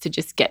few weeks to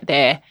just get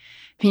their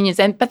opinions.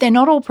 But they're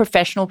not all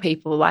professional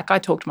people. Like I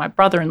talk to my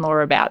brother-in-law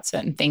about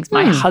certain things.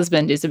 My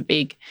husband is a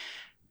big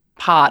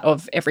part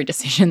of every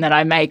decision that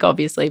I make,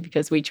 obviously,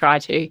 because we try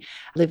to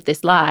live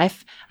this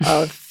life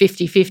of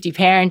 50-50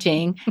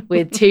 parenting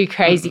with 2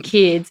 crazy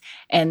kids,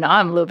 and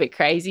I'm a little bit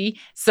crazy.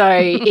 So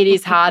it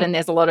is hard, and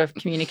there's a lot of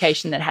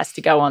communication that has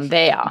to go on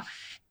there.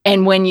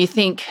 And when you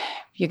think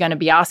you're going to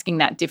be asking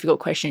that difficult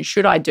question,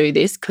 should I do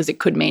this? Because it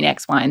could mean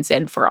X, Y, and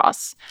Z for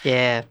us.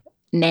 Yeah.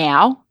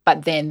 Now,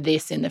 but then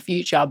this in the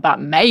future,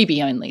 but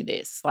maybe only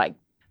this. Like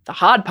the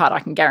hard part I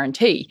can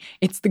guarantee.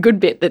 It's the good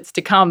bit that's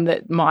to come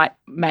that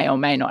may or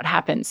may not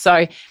happen.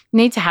 So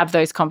need to have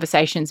those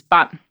conversations.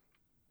 But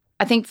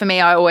I think for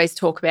me, I always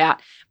talk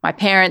about my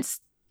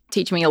parents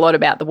teach me a lot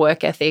about the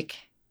work ethic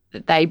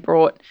that they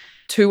brought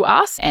to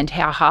us and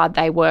how hard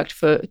they worked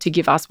to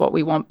give us what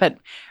we want. But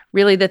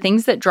really the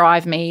things that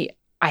drive me,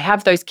 I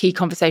have those key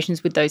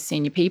conversations with those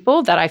senior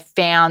people that I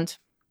found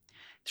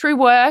through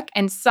work,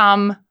 and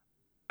some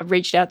I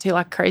reached out to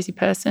like a crazy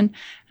person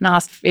and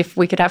asked if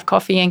we could have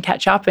coffee and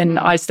catch up, and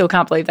I still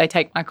can't believe they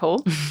take my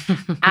call.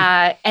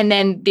 And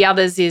then the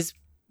others is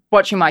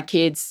watching my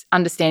kids,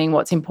 understanding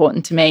what's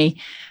important to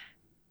me.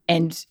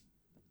 And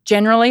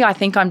generally, I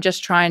think I'm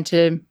just trying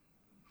to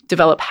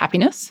develop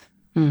happiness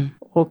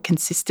or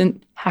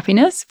consistent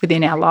happiness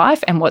within our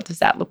life, and what does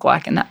that look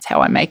like? And that's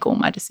how I make all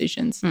my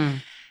decisions.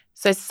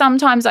 So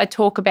sometimes I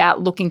talk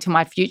about looking to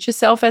my future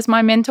self as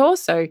my mentor.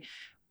 So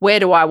where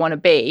do I want to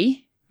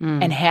be?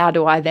 And how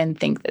do I then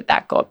think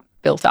that got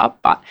built up?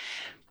 But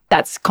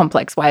that's a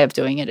complex way of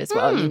doing it as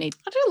well. I do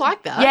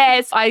like that.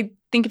 Yes, I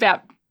think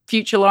about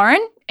future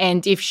Loren,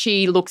 and if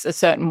she looks a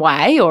certain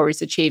way or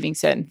is achieving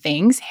certain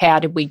things, how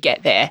did we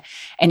get there?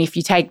 And if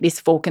you take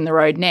this fork in the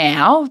road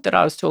now that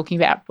I was talking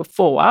about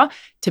before,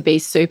 to be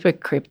super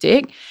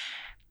cryptic,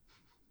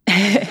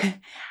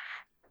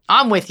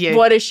 I'm with you.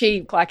 What does she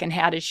look like, and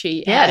how does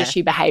she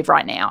behave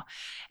right now?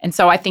 And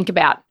so I think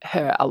about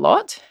her a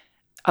lot.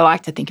 I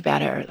like to think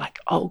about her like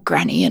old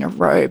granny in a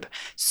robe,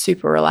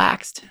 super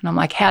relaxed. And I'm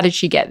like, how did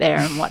she get there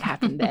and what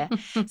happened there?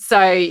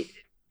 So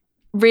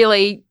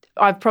really,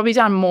 I've probably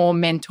done more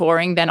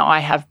mentoring than I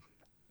have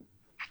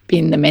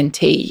been the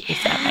mentee,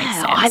 if that makes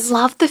sense. I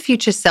love the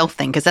future self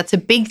thing, because that's a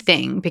big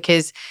thing,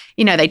 because,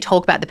 you know, they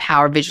talk about the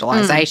power of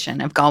visualization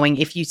of going,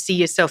 if you see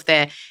yourself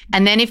there,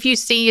 and then if you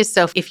see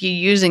yourself, if you're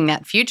using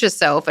that future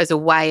self as a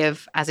way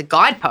of, as a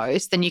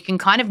guidepost, then you can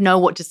kind of know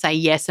what to say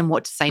yes and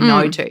what to say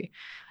no to.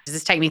 Does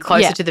this take me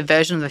closer to the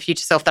version of the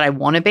future self that I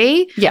want to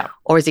be? Yeah.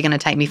 Or is it going to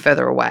take me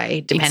further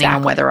away, depending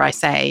on whether I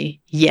say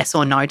yes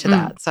or no to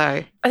that? So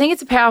I think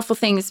it's a powerful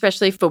thing,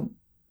 especially for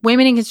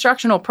women in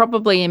construction, or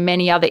probably in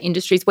many other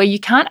industries, where you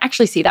can't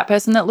actually see that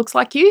person that looks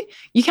like you.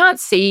 You can't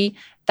see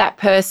that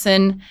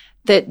person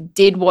that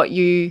did what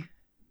you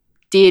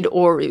did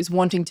or is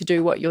wanting to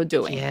do what you're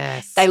doing.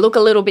 Yes. They look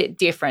a little bit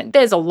different.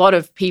 There's a lot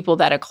of people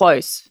that are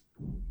close,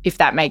 if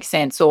that makes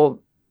sense,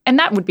 and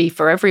that would be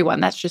for everyone.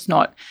 That's just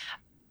not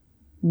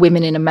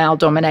women in a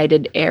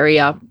male-dominated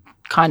area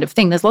kind of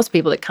thing. There's lots of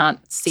people that can't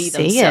see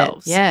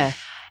themselves. Yeah.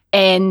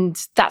 And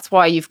that's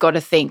why you've got to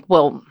think,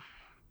 well,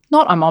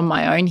 not I'm on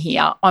my own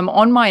here. I'm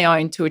on my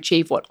own to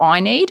achieve what I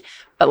need,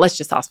 but let's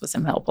just ask for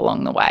some help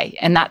along the way.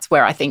 And that's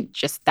where I think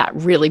just that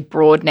really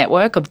broad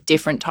network of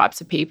different types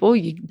of people,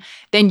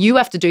 then you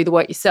have to do the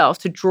work yourself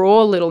to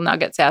draw little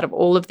nuggets out of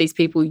all of these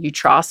people you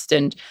trust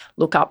and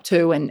look up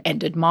to and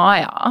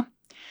admire,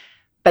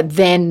 but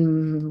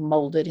then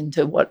mold it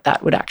into what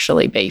that would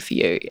actually be for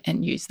you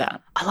and use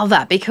that. I love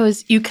that,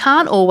 because you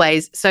can't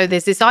always – so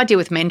there's this idea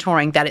with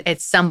mentoring that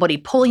it's somebody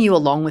pulling you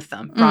along with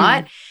them,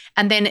 right?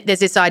 And then there's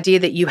this idea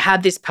that you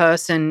have this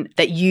person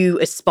that you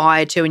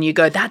aspire to and you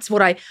go, that's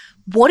what I –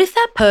 what if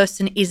that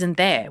person isn't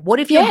there? What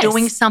if you're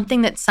doing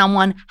something that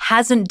someone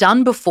hasn't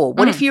done before?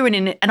 What if you're in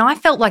an – and I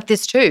felt like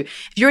this too.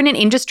 If you're in an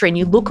industry and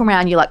you look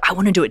around, you're like, I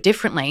want to do it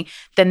differently,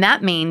 then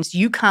that means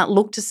you can't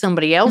look to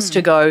somebody else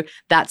to go,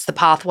 that's the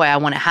pathway I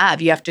want to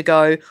have. You have to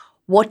go,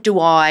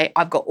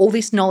 I've got all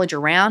this knowledge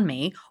around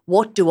me.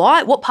 What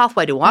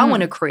pathway do I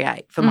want to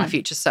create for my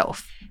future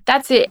self?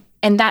 That's it.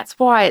 And that's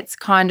why it's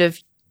kind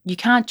of, you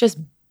can't just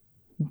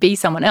be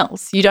someone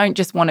else. You don't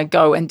just want to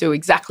go and do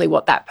exactly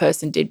what that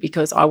person did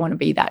because I want to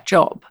be that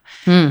job.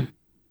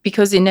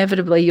 Because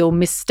inevitably you'll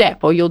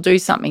misstep or you'll do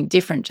something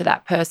different to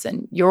that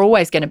person. You're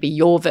always going to be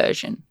your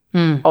version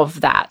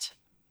of that.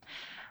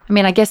 I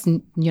mean, I guess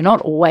you're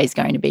not always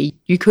going to be.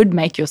 You could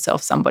make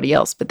yourself somebody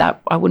else, but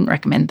that I wouldn't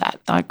recommend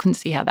that. I couldn't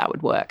see how that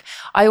would work.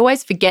 I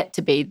always forget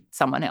to be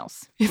someone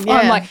else. If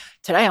I'm like,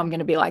 today I'm going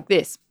to be like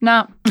this.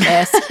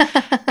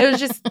 It was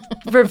just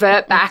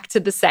revert back to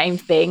the same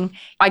thing.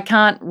 I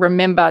can't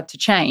remember to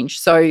change.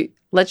 So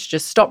let's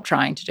just stop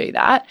trying to do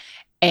that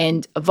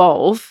and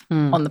evolve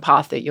on the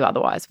path that you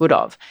otherwise would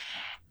have.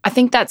 I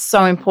think that's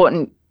so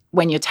important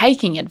when you're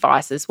taking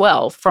advice as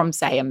well from,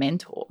 say, a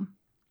mentor.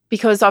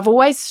 Because I've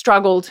always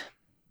struggled,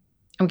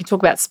 and we can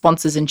talk about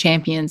sponsors and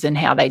champions and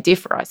how they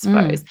differ, I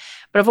suppose,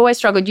 but I've always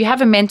struggled. You have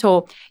a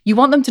mentor, you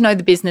want them to know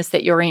the business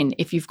that you're in.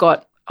 If you've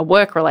got a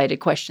work-related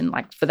question,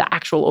 like for the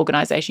actual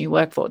organisation you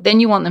work for,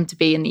 then you want them to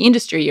be in the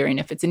industry you're in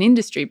if it's an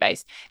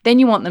industry-based. Then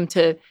you want them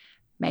to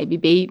maybe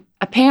be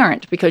a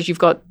parent because you've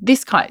got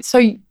this kind.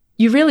 So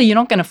you're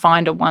not going to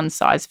find a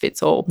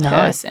one-size-fits-all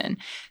person.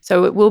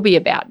 So it will be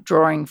about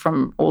drawing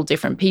from all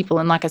different people.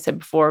 And like I said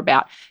before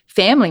about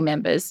family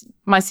members,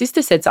 my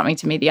sister said something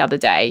to me the other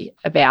day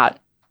about,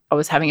 I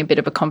was having a bit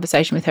of a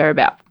conversation with her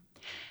about,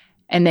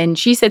 and then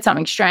she said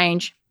something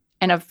strange.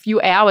 And a few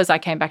hours I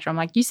came back to her, I'm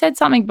like, you said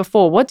something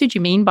before. What did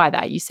you mean by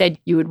that? You said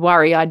you would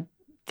worry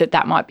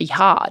that might be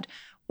hard.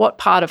 What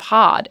part of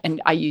hard?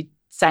 And are you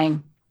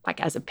saying like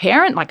as a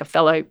parent, like a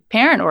fellow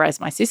parent, or as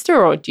my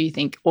sister, or do you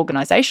think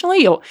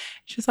organizationally? Or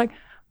she's like,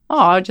 oh,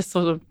 I just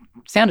sort of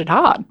sounded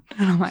hard.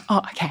 And I'm like,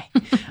 oh, okay.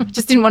 I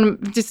just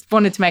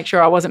wanted to make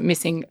sure I wasn't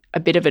missing a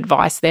bit of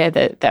advice there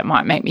that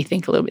might make me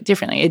think a little bit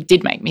differently. It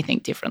did make me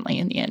think differently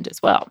in the end as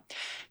well.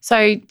 So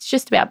it's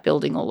just about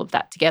building all of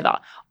that together.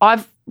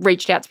 I've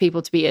reached out to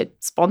people to be a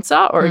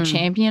sponsor or a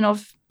champion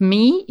of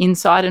me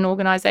inside an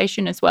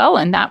organization as well.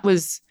 And that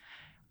was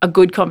a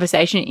good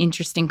conversation,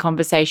 interesting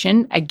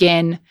conversation.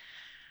 Again,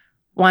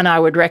 one, I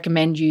would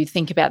recommend you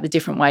think about the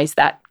different ways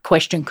that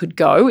question could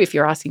go if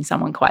you're asking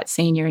someone quite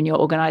senior in your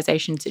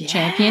organisation to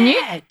champion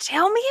you.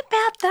 Tell me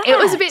about that. It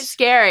was a bit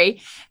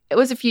scary. It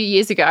was a few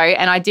years ago,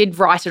 and I did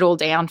write it all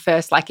down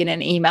first, like in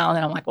an email,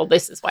 and I'm like, well,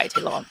 this is way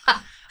too long.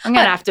 I'm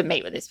going to have to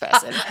meet with this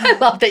person. I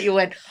love that you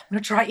went, I'm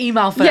going to try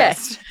email first.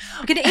 Yes.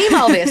 I'm going to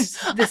email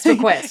this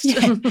request.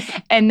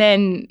 And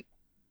then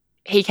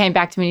he came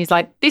back to me and he's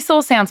like, this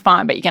all sounds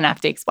fine, but you're going to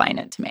have to explain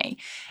it to me.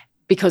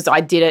 Because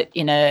I did it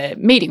in a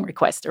meeting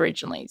request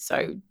originally.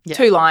 So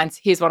 2 lines,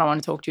 here's what I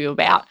want to talk to you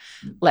about.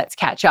 Let's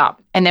catch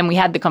up. And then we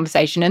had the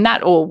conversation and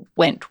that all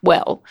went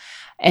well.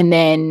 And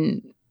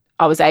then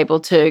I was able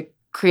to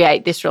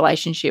create this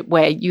relationship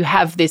where you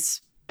have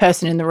this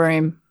person in the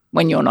room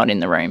when you're not in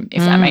the room,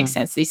 if that makes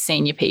sense, these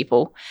senior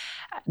people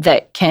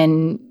that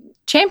can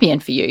champion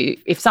for you.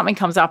 If something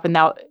comes up and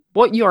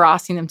what you're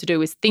asking them to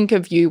do is think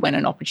of you when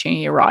an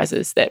opportunity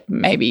arises that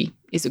maybe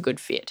is a good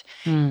fit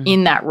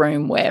in that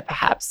room where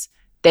perhaps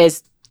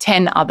there's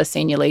 10 other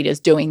senior leaders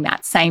doing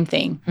that same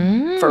thing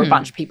for a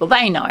bunch of people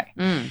they know.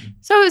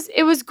 So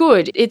it was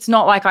good. It's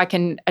not like I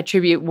can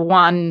attribute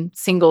one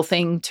single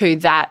thing to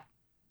that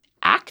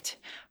act,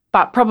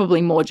 but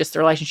probably more just the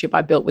relationship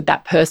I built with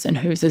that person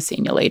who's a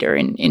senior leader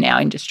in our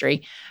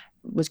industry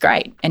was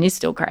great and is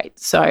still great.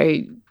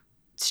 So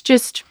it's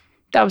just,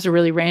 that was a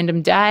really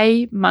random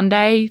day,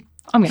 Monday,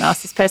 I'm going to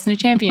ask this person to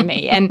champion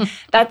me. And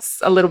that's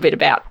a little bit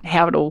about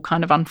how it all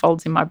kind of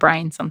unfolds in my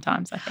brain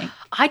sometimes, I think.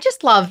 I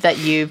just love that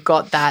you've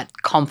got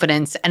that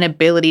confidence and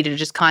ability to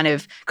just kind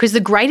of, because the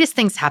greatest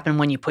things happen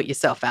when you put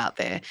yourself out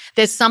there.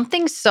 There's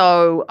something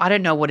so, I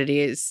don't know what it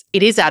is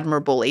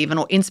admirable even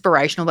or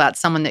inspirational about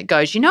someone that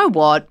goes, you know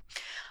what?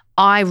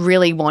 I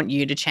really want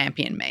you to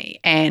champion me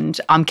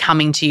and I'm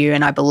coming to you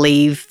and I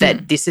believe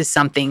that this is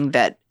something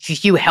that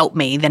if you help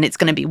me, then it's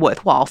going to be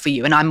worthwhile for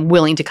you and I'm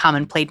willing to come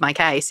and plead my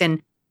case.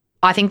 And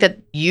I think that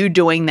you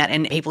doing that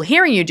and people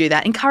hearing you do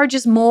that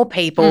encourages more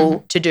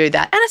people to do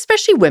that. And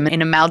especially women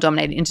in a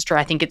male-dominated industry,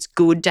 I think it's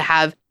good to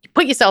have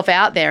put yourself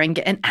out there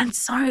and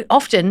so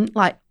often,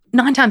 like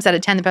 9 times out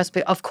of 10, the person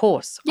will be, of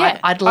course. Yeah,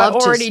 I'd love to.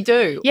 I already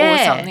do. Yeah,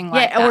 or something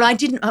like that. Or I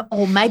didn't,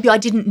 or maybe I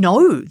didn't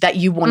know that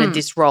you wanted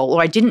this role,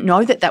 or I didn't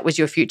know that that was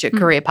your future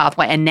career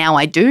pathway, and now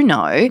I do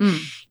know.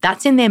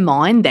 That's in their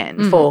mind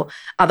then for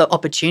other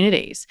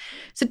opportunities.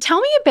 So tell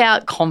me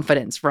about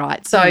confidence,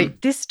 right? So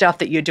this stuff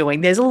that you're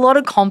doing, there's a lot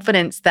of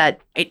confidence that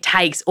it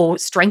takes, or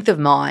strength of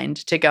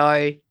mind to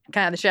go,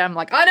 okay, out of the shower, I'm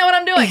like, I know what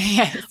I'm doing.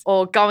 Yes.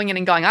 Or going in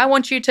and going, I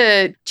want you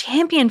to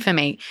champion for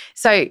me.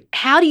 So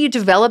how do you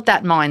develop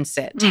that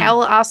mindset?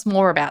 Tell us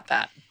more about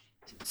that.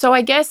 So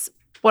I guess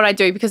what I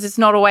do, because it's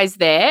not always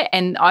there,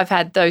 and I've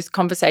had those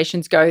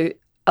conversations go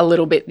a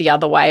little bit the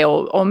other way,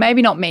 or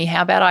maybe not me.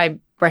 How about I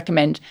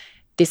recommend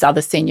this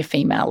other senior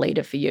female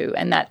leader for you?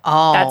 And that's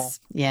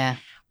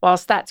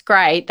whilst that's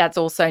great, that's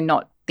also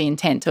not the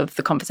intent of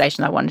the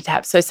conversation I wanted to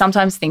have. So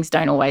sometimes things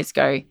don't always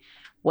go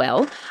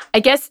well, I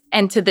guess,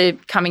 and to the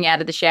coming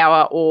out of the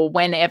shower or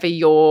whenever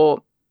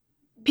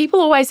people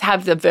always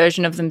have the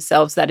version of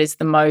themselves that is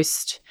the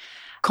most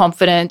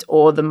confident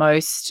or the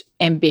most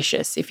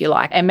ambitious, if you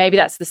like. And maybe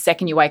that's the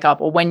second you wake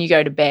up or when you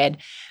go to bed.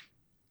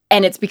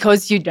 And it's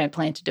because you don't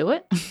plan to do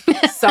it.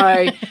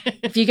 So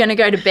if you're going to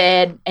go to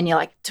bed and you're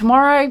like,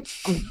 tomorrow,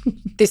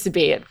 this would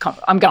be it.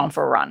 I'm going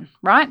for a run,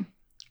 right?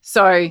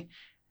 So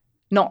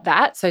not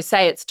that. So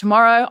say it's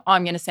tomorrow,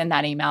 I'm going to send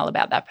that email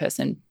about that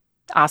person,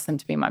 ask them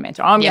to be my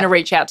mentor. I'm going to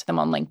reach out to them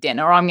on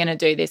LinkedIn, or I'm going to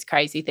do this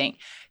crazy thing.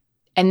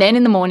 And then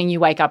in the morning you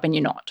wake up and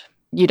you're not.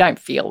 You don't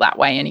feel that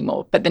way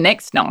anymore. But the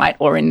next night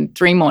or in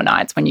 3 more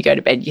nights when you go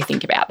to bed, you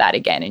think about that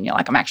again and you're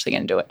like, I'm actually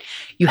going to do it.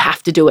 You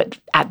have to do it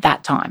at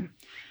that time.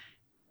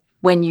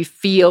 When you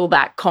feel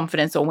that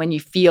confidence or when you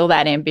feel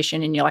that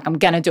ambition and you're like, I'm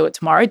going to do it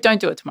tomorrow, don't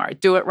do it tomorrow.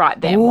 Do it right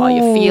then while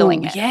you're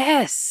feeling it.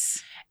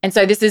 Yes. And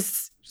so this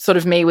is sort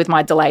of me with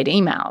my delayed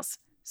emails.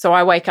 So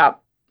I wake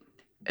up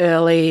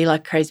early,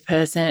 like a crazy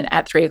person,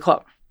 at 3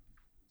 o'clock.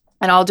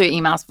 And I'll do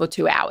emails for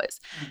 2 hours,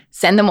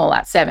 send them all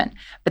at 7.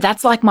 But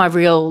that's like my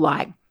real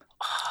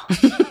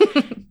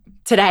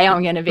today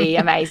I'm going to be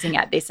amazing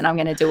at this and I'm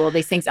going to do all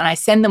these things. And I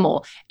send them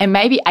all. And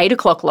maybe 8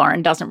 o'clock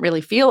Loren doesn't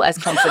really feel as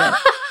confident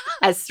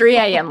as 3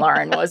 a.m.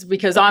 Loren was,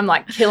 because I'm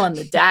like killing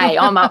the day.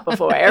 I'm up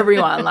before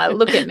everyone. Like,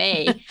 look at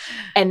me.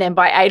 And then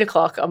by 8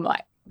 o'clock, I'm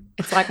like,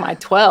 it's like my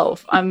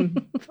 12.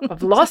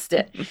 I've lost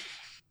it.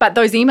 But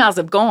those emails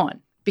have gone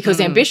because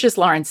ambitious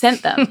Loren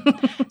sent them.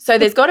 So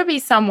there's got to be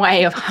some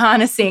way of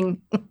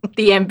harnessing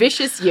the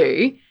ambitious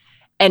you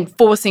and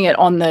forcing it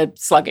on the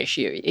sluggish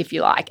you, if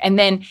you like. And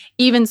then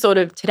even sort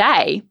of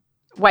today,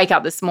 wake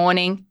up this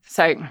morning.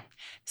 So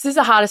this is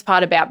the hardest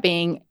part about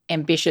being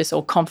ambitious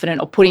or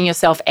confident or putting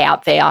yourself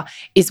out there,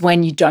 is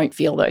when you don't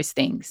feel those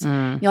things.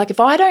 You're like,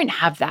 if I don't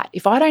have that,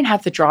 if I don't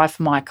have the drive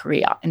for my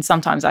career, and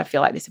sometimes I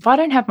feel like this, if I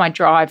don't have my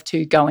drive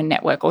to go and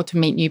network or to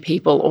meet new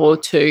people or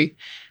to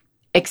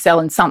excel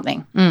in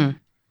something,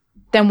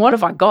 then what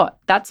have I got?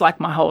 That's like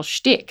my whole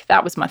shtick.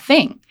 That was my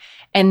thing.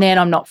 And then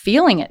I'm not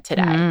feeling it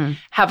today.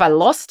 Have I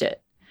lost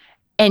it?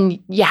 And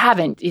you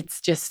haven't.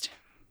 It's just,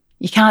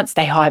 you can't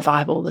stay high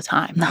vibe all the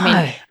time. No.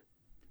 I mean,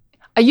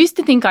 I used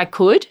to think I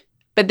could,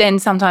 but then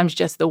sometimes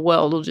just the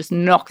world will just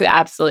knock the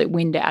absolute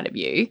wind out of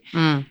you.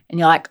 And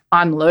you're like,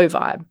 I'm low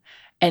vibe.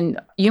 And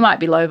you might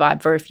be low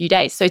vibe for a few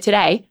days. So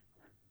today,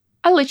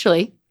 I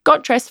literally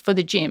got dressed for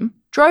the gym,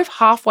 drove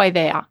halfway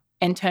there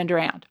and turned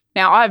around.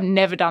 Now, I've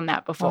never done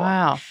that before.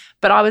 Wow.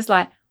 But I was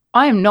like,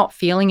 I am not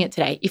feeling it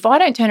today. If I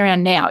don't turn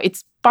around now,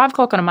 it's 5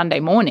 o'clock on a Monday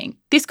morning.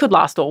 This could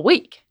last all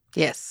week.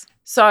 Yes.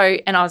 So,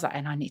 and I was like,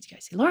 and I need to go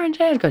see Loren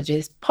today. I've got to do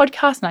this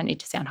podcast and I need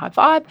to sound high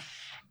vibe.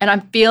 And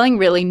I'm feeling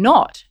really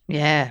not.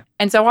 Yeah.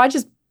 And so I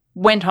just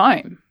went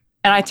home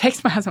and I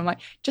texted my husband, I'm like,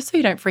 just so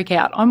you don't freak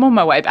out, I'm on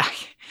my way back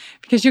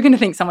because you're going to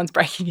think someone's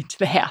breaking into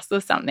the house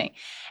or something.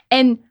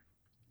 And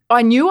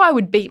I knew I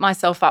would beat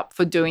myself up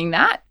for doing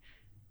that.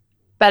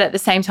 But at the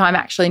same time,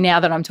 actually, now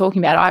that I'm talking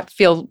about it, I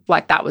feel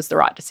like that was the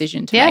right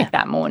decision to make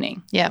that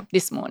morning,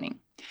 this morning.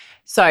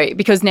 So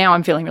because now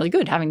I'm feeling really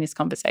good having this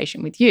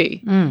conversation with you.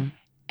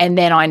 And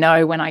then I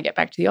know when I get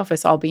back to the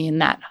office, I'll be in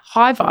that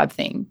high vibe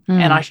thing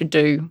and I should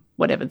do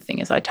whatever the thing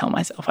is I tell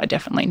myself I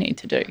definitely need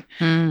to do.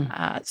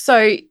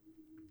 So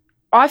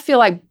I feel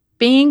like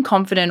being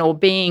confident or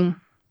being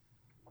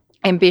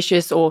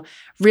ambitious or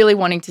really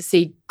wanting to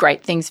see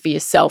great things for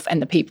yourself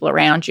and the people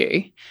around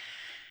you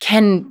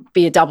can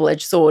be a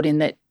double-edged sword, in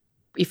that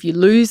if you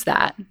lose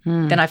that,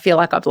 then I feel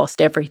like I've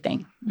lost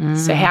everything.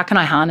 So how can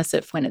I harness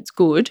it when it's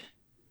good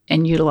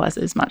and utilise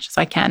it as much as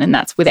I can? And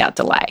that's without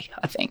delay,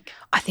 I think.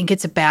 I think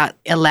it's about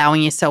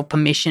allowing yourself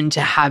permission to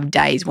have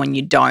days when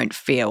you don't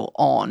feel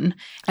on.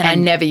 And I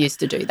never used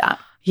to do that.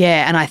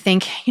 Yeah, and I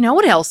think, you know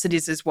what else it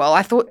is as well?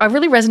 I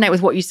really resonate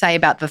with what you say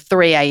about the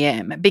 3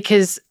 a.m.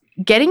 because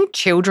getting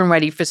children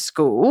ready for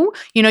school,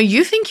 you know,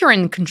 you think you're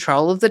in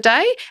control of the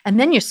day and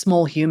then your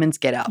small humans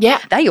get up. Yeah.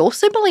 They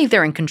also believe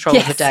they're in control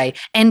of the day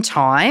and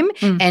time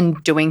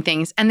and doing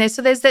things. And there's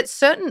that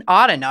certain,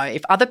 I don't know,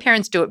 if other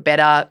parents do it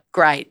better,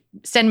 great.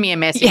 Send me a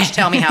message.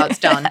 Tell me how it's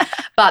done.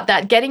 But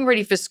that getting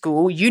ready for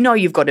school,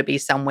 you've got to be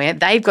somewhere.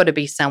 They've got to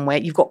be somewhere.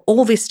 You've got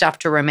all this stuff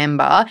to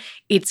remember.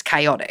 It's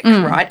chaotic,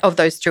 right, of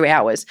those 2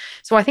 hours.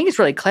 So I think it's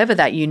really clever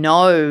that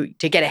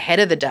to get ahead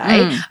of the day.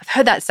 I've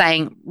heard that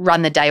saying,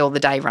 run the day or the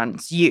day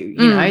runs you,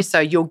 you know. So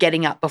you're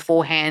getting up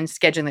beforehand,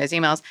 scheduling those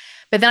emails.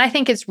 But then I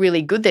think it's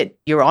really good that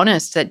you're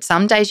honest that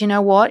some days, you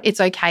know what, it's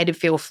okay to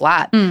feel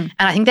flat. And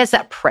I think there's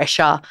that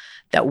pressure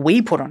that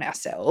we put on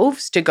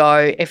ourselves to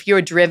go, if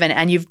you're driven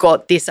and you've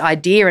got this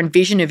idea and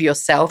vision of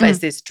yourself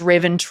as this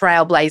driven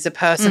trailblazer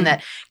person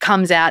that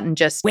comes out and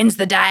just wins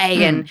the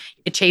day and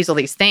achieves all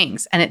these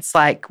things. And it's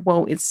like,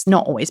 well, it's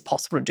not always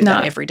possible to do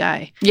that every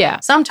day. Yeah.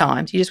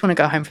 Sometimes you just want to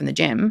go home from the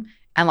gym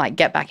and like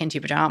get back into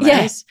your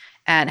pajamas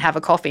and have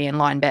a coffee and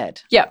lie in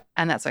bed. Yeah.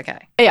 And that's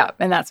okay. Yeah.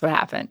 And that's what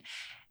happened.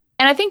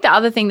 And I think the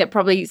other thing that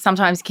probably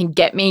sometimes can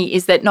get me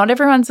is that not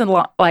everyone's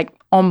like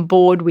on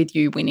board with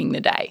you winning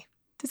the day.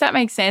 Does that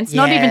make sense? Yes.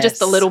 Not even just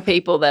the little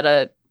people that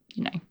are,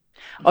 you know,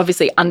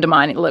 obviously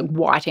undermining, like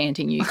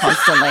white-anting you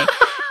constantly.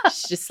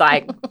 It's just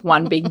like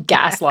one big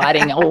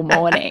gaslighting all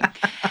morning.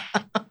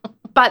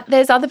 But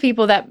there's other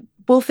people that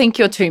will think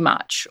you're too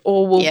much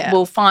or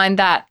will find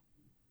that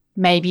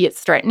maybe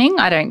it's threatening.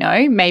 I don't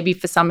know. Maybe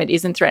for some it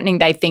isn't threatening.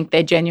 They think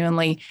they're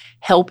genuinely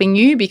helping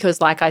you because,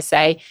 like I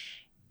say,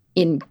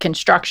 in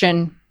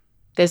construction,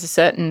 there's a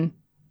certain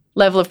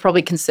level of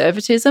probably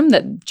conservatism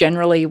that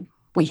generally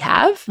we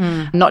have,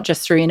 not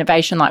just through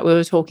innovation like we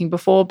were talking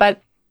before, but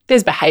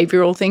there's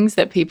behavioural things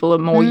that people are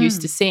more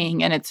used to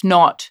seeing, and it's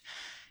not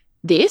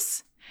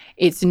this.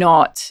 It's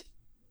not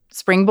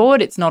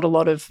Springboard. It's not a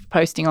lot of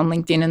posting on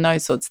LinkedIn and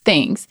those sorts of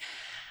things.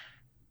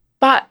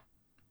 But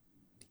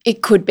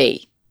it could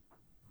be.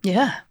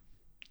 Yeah.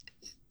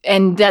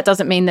 And that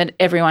doesn't mean that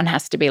everyone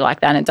has to be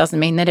like that. And it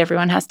doesn't mean that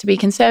everyone has to be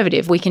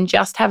conservative. We can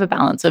just have a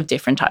balance of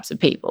different types of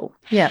people.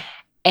 Yeah.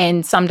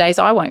 And some days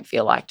I won't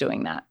feel like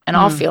doing that. And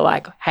I'll feel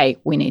like, hey,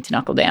 we need to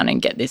knuckle down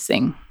and get this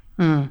thing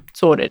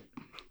sorted.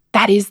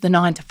 That is the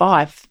 9 to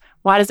 5.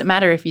 Why does it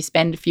matter if you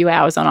spend a few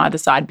hours on either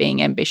side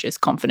being ambitious,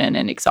 confident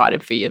and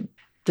excited for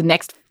the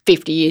next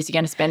 50 years you're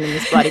going to spend in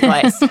this bloody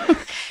place?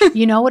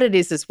 You know what it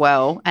is as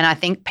well? And I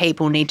think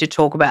people need to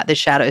talk about the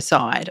shadow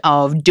side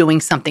of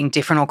doing something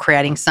different or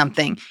creating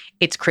something.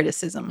 It's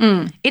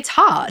criticism. It's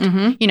hard.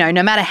 You know,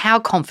 no matter how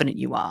confident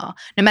you are,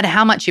 no matter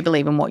how much you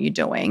believe in what you're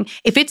doing,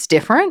 if it's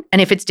different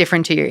and if it's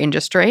different to your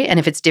industry and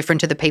if it's different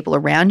to the people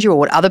around you or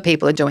what other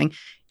people are doing,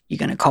 you're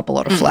going to cop a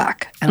lot of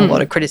flack and a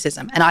lot of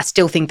criticism. And I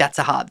still think that's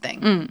a hard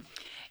thing.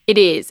 It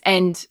is.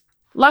 And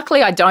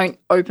luckily I don't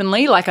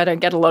openly, I don't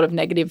get a lot of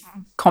negative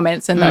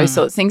comments and those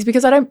sorts of things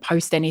because I don't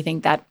post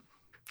anything that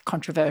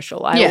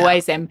controversial. I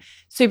always am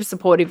super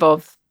supportive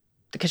of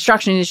the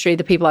construction industry,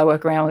 the people I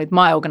work around with,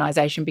 my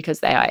organisation, because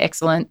they are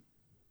excellent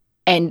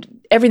and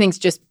everything's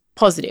just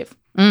positive.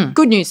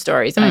 Good news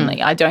stories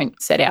only. I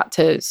don't set out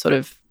to sort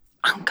of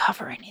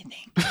uncover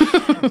anything.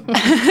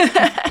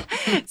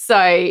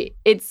 So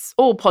it's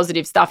all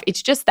positive stuff.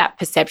 It's just that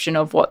perception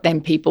of what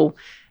then people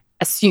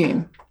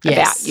assume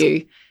about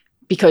you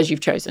because you've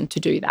chosen to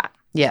do that.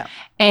 Yeah.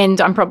 And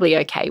I'm probably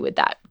okay with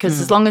that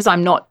because as long as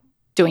I'm not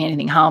doing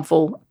anything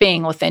harmful,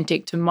 being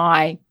authentic to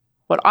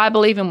what I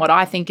believe in, what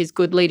I think is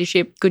good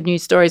leadership, good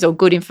news stories or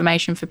good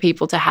information for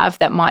people to have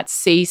that might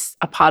see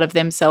a part of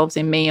themselves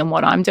in me and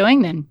what I'm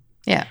doing, then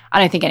I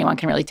don't think anyone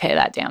can really tear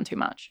that down too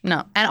much.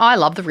 No. And I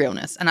love the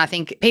realness. And I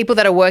think people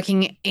that are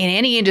working in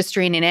any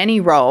industry and in any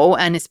role,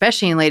 and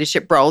especially in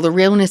leadership role, the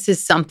realness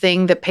is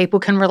something that people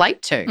can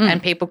relate to.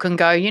 And people can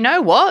go, you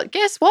know what?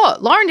 Guess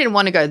what? Loren didn't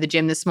want to go to the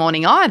gym this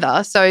morning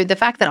either. So the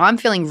fact that I'm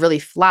feeling really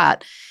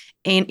flat,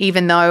 and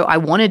even though I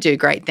want to do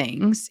great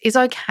things, is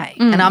okay.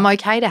 And I'm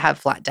okay to have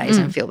flat days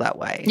and feel that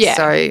way. Yeah.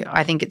 So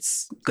I think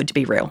it's good to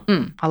be real.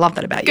 I love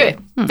that about you.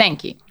 Good.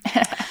 Thank you.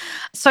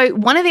 So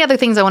one of the other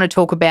things I want to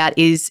talk about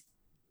is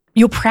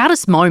your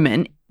proudest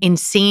moment in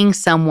seeing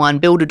someone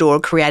build a door or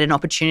create an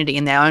opportunity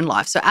in their own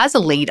life. So as a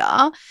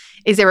leader,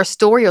 is there a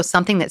story or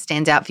something that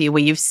stands out for you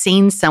where you've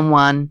seen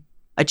someone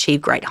achieve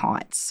great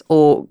heights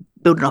or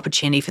build an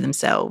opportunity for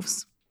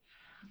themselves?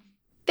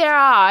 There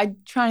are. I'm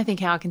trying to think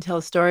how I can tell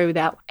a story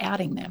without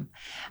outing them.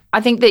 I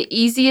think the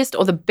easiest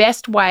or the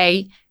best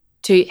way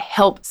to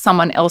help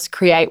someone else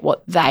create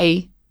what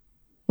they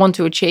want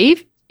to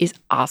achieve is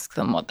ask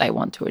them what they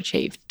want to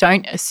achieve.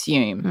 Don't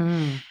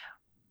assume.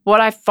 What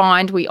I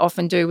find we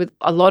often do with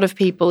a lot of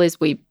people is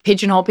we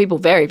pigeonhole people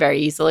very, very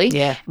easily.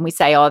 Yeah. And we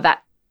say,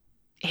 that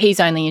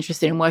he's only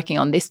interested in working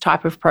on this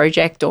type of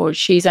project or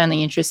she's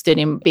only interested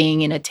in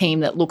being in a team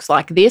that looks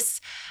like this.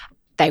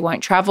 They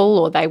won't travel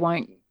or they're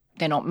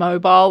not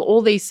mobile,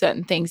 all these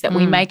certain things that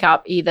we make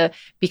up either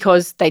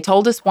because they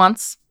told us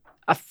once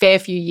a fair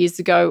few years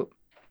ago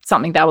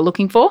something they were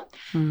looking for.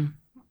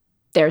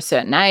 They're a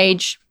certain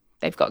age,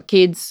 they've got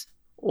kids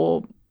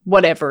or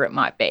whatever it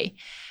might be.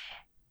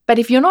 But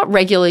if you're not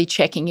regularly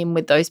checking in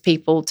with those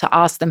people to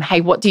ask them,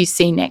 hey, what do you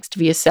see next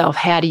for yourself?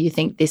 How do you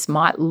think this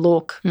might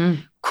look?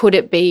 Could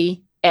it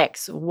be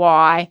X,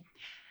 Y?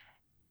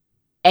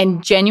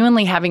 and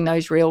genuinely having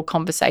those real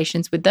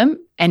conversations with them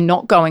and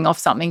not going off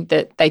something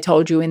that they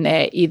told you in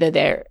either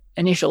their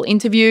initial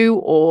interview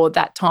or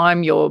that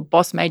time your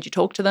boss made you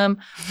talk to them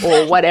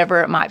or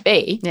whatever it might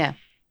be. Yeah.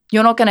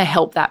 You're not going to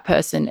help that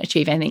person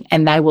achieve anything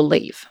and they will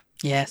leave.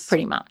 Yes.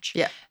 Pretty much.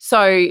 Yeah.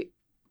 So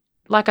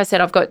like I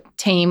said, I've got a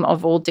team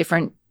of all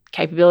different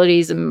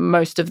capabilities and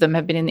most of them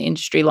have been in the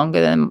industry longer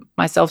than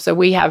myself. So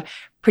we have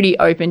pretty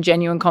open,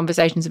 genuine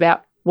conversations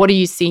about what do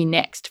you see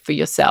next for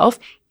yourself?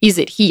 Is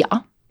it here?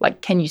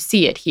 Like, can you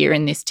see it here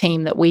in this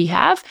team that we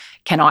have?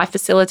 Can I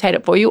facilitate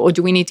it for you? Or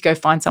do we need to go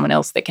find someone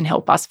else that can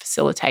help us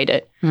facilitate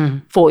it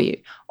for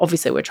you?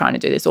 Obviously, we're trying to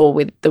do this all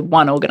with the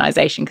one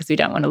organization because we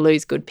don't want to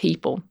lose good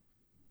people.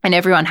 And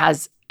everyone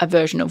has a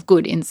version of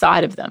good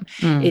inside of them.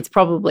 It's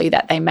probably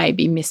that they may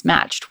be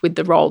mismatched with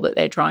the role that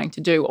they're trying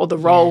to do or the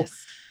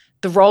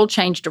role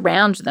changed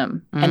around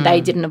them and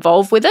they didn't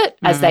evolve with it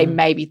as they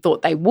maybe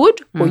thought they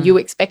would or you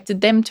expected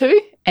them to,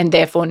 and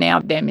therefore now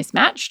they're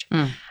mismatched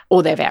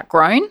or they've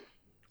outgrown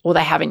or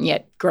they haven't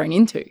yet grown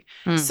into.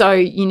 So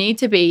you need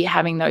to be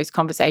having those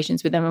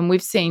conversations with them.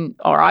 And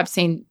I've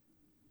seen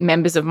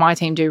members of my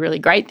team do really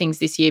great things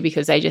this year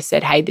because they just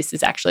said, hey, this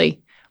is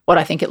actually what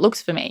I think it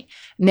looks for me.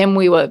 And then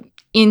we were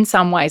in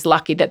some ways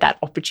lucky that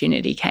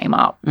opportunity came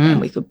up and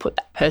we could put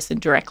that person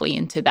directly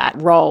into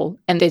that role,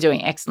 and they're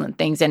doing excellent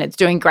things and it's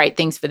doing great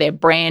things for their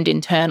brand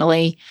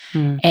internally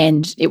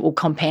and it will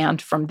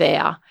compound from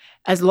there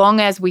as long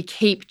as we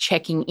keep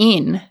checking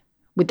in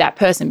with that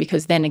person,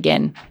 because then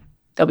again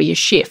there'll be a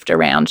shift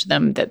around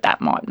them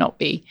that might not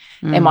be,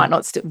 they might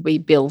not still be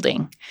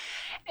building,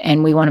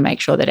 and we want to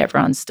make sure that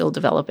everyone's still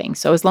developing.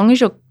 So as long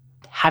as you're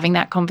having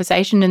that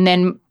conversation, and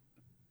then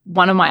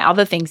one of my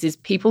other things is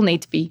people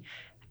need to be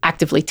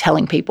actively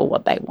telling people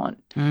what they want.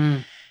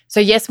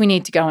 So yes, we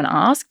need to go and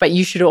ask, but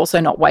you should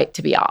also not wait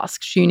to be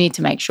asked. You need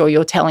to make sure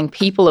you're telling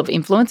people of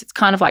influence. It's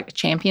kind of like a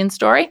champion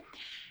story.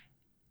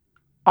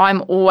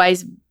 I'm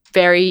always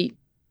very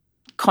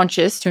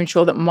conscious to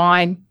ensure that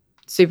my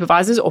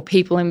supervisors or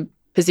people in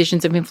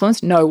positions of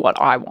influence know what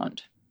I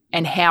want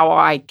and how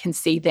I can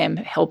see them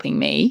helping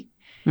me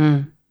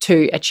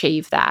to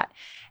achieve that.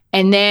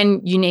 And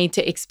then you need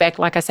to expect,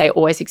 like I say,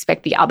 always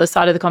expect the other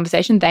side of the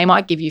conversation. They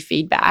might give you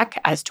feedback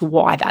as to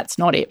why that's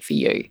not it for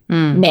you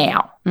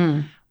now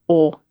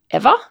or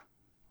ever.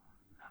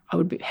 I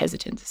would be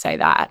hesitant to say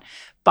that.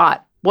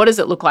 But what does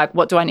it look like?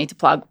 What do I need to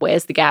plug?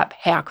 Where's the gap?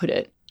 How could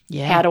it?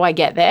 Yeah. How do I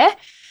get there?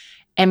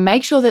 And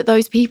make sure that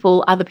those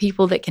people are the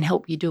people that can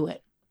help you do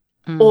it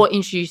or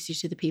introduce you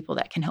to the people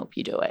that can help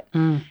you do it.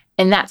 And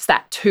that's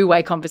that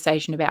two-way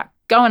conversation about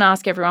go and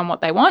ask everyone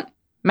what they want.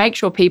 Make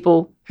sure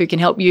people who can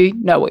help you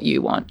know what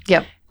you want.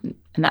 Yep.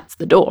 And that's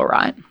the door,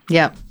 right?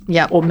 Yep.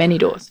 Yep. Or many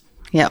doors.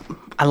 Yep.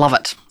 I love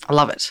it. I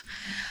love it.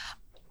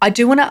 I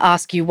do want to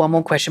ask you one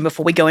more question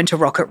before we go into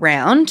Rocket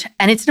Round,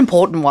 and it's an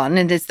important one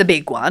and it's the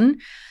big one.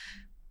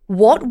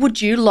 What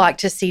would you like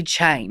to see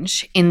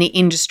change in the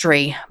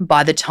industry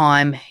by the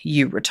time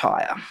you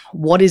retire?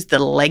 What is the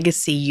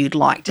legacy you'd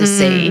like to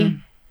see?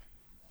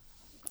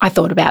 I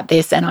thought about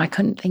this and I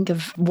couldn't think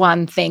of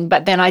one thing,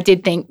 but then I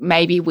did think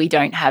maybe we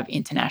don't have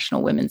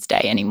International Women's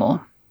Day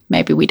anymore.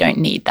 Maybe we don't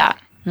need that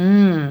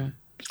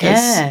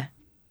because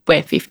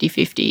we're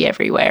 50-50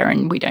 everywhere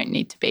and we don't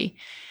need to be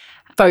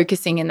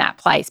focusing in that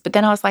place. But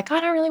then I was like, I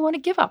don't really want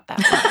to give up that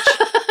much.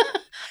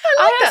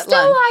 I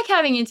still like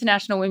having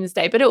International Women's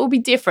Day, but it will be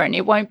different.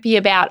 It won't be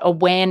about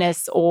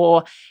awareness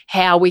or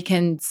how we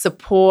can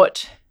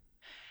support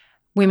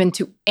women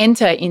to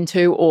enter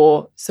into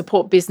or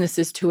support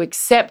businesses to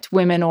accept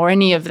women or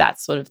any of that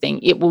sort of thing.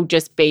 It will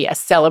just be a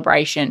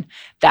celebration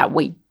that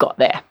we got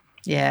there.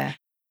 Yeah.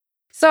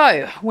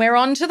 So we're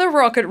on to the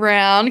Rocket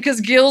Round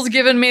because Gil's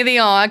given me the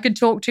eye. I could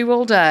talk to you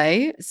all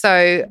day.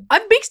 So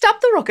I've mixed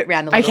up the Rocket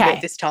Round a little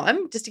bit this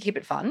time just to keep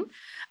it fun.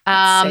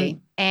 Let's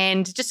see.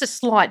 And just a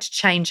slight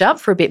change up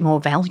for a bit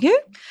more value.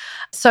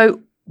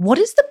 So what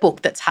is the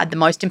book that's had the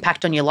most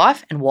impact on your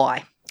life and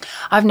why?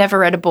 I've never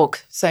read a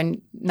book, so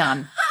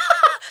none.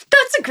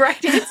 That's a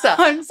great answer.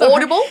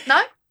 Audible?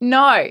 No?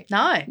 No.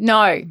 No.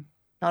 No.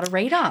 Not a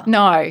reader?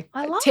 No.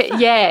 I love that.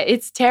 Yeah,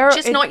 it's terrible.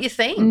 Just not your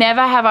thing.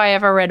 Never have I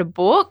ever read a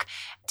book.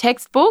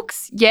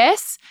 Textbooks,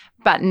 yes,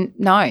 but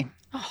no.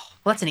 Oh,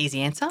 well, that's an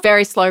easy answer.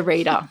 Very slow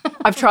reader.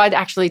 I've tried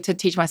actually to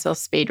teach myself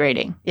speed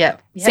reading. Yeah.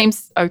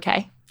 Seems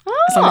okay.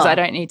 As long as I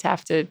don't need to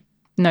have to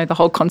know the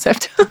whole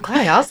concept.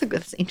 Okay, I think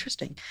that's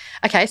interesting.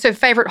 Okay, so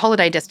favourite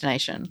holiday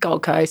destination?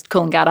 Gold Coast,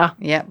 Coolangatta.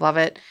 Yeah, love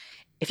it.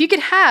 If you could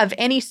have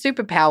any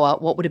superpower,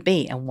 what would it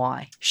be and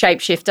why?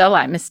 Shapeshifter,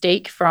 like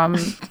Mystique from,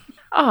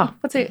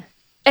 what's it?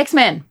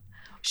 X-Men.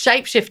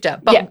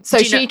 Shapeshifter. But yeah, so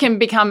she can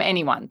become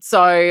anyone.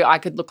 So I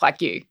could look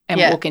like you and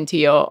walk into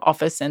your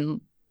office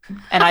and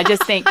I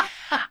just think,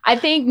 I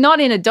think not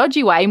in a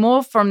dodgy way,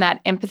 more from that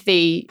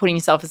empathy, putting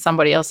yourself in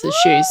somebody else's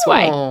shoes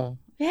way.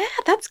 Yeah,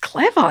 that's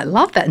clever. I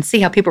love that. And see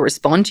how people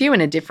respond to you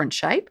in a different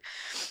shape.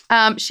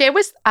 Share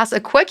with us a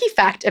quirky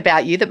fact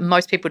about you that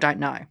most people don't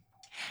know.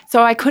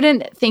 So I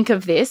couldn't think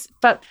of this,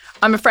 but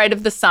I'm afraid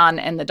of the sun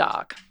and the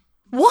dark.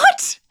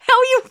 What? How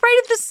are you afraid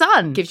of the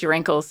sun? Gives you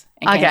wrinkles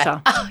and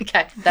cancer.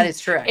 Okay, that is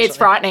true, actually. It's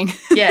frightening.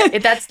 Yeah,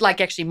 that's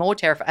like actually more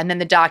terrifying. And then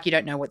the dark, you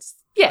don't know what's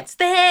there.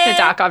 The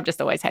dark, I've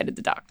just always hated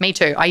the dark. Me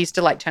too. I used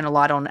to like turn a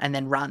light on and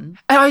then run.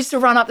 And I used to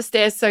run up the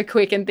stairs so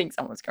quick and think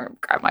someone's going to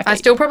grab my feet. I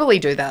still probably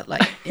do that,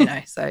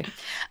 so.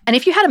 And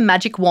if you had a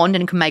magic wand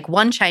and could make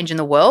one change in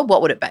the world,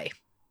 what would it be?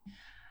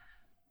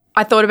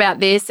 I thought about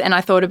this and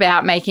I thought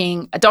about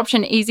making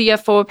adoption easier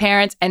for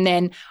parents, and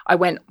then I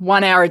went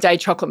 1 hour a day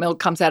chocolate milk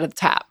comes out of the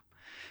tap.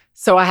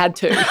 So I had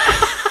to.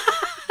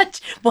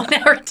 1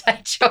 hour a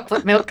day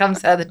chocolate milk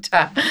comes out of the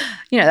tap.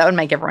 That would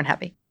make everyone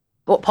happy.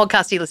 What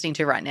podcast are you listening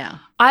to right now?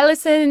 I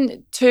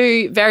listen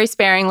to, very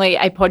sparingly,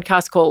 a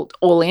podcast called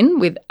All In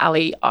with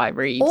Ali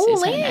Ivory.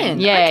 All In?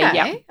 Yeah, okay.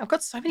 yeah. I've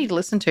got so many to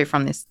listen to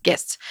from this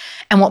guest.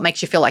 And what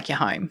makes you feel like you're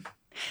home?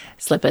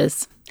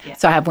 Slippers. Yeah.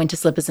 So I have winter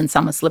slippers and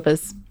summer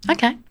slippers.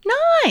 Okay,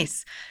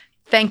 nice.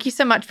 Thank you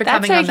so much for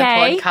coming on the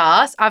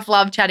podcast. I've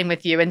loved chatting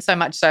with you, and so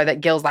much so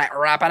that Gil's like,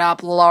 wrap it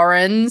up,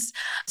 Loren's.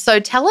 So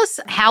tell us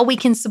how we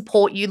can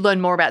support you,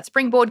 learn more about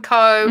Springboard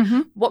Co.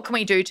 Mm-hmm. What can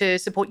we do to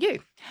support you?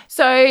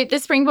 So the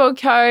Springboard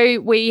Co.,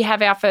 we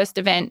have our first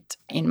event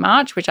in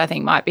March, which I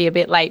think might be a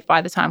bit late by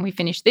the time we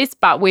finish this,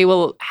 but we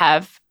will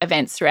have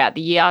events throughout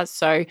the year.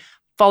 So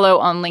follow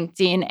on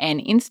LinkedIn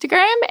and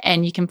Instagram,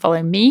 and you can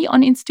follow me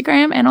on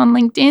Instagram and on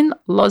LinkedIn,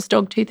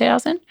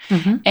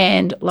 LozDog2000,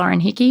 and Loren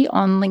Hickey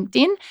on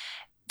LinkedIn.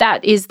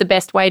 That is the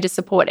best way to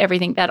support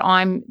everything that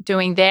I'm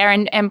doing there.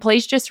 And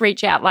please just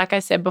reach out, like I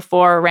said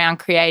before, around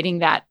creating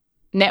that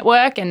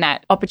network and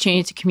that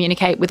opportunity to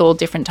communicate with all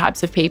different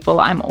types of people.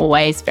 I'm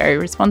always very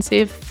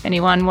responsive. If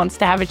anyone wants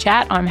to have a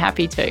chat, I'm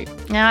happy to.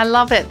 Yeah, I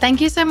love it.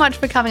 Thank you so much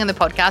for coming on the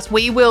podcast.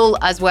 We will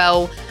as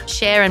well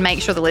share and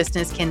make sure the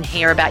listeners can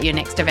hear about your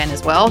next event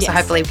as well. Yes. So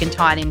hopefully we can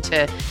tie it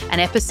into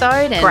an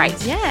episode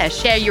and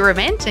share your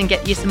event and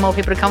get you some more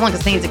people to come on,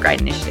 because I think it's a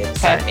great initiative.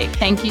 Perfect.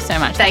 Thank you so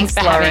much. Thanks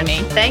for having me.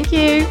 Thank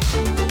you.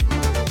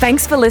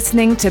 Thanks for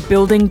listening to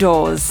Building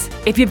Doors.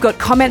 If you've got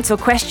comments or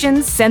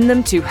questions, send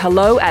them to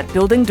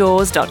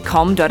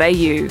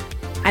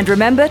hello@buildingdoors.com.au. And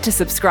remember to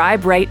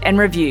subscribe, rate and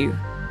review.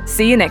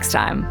 See you next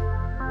time.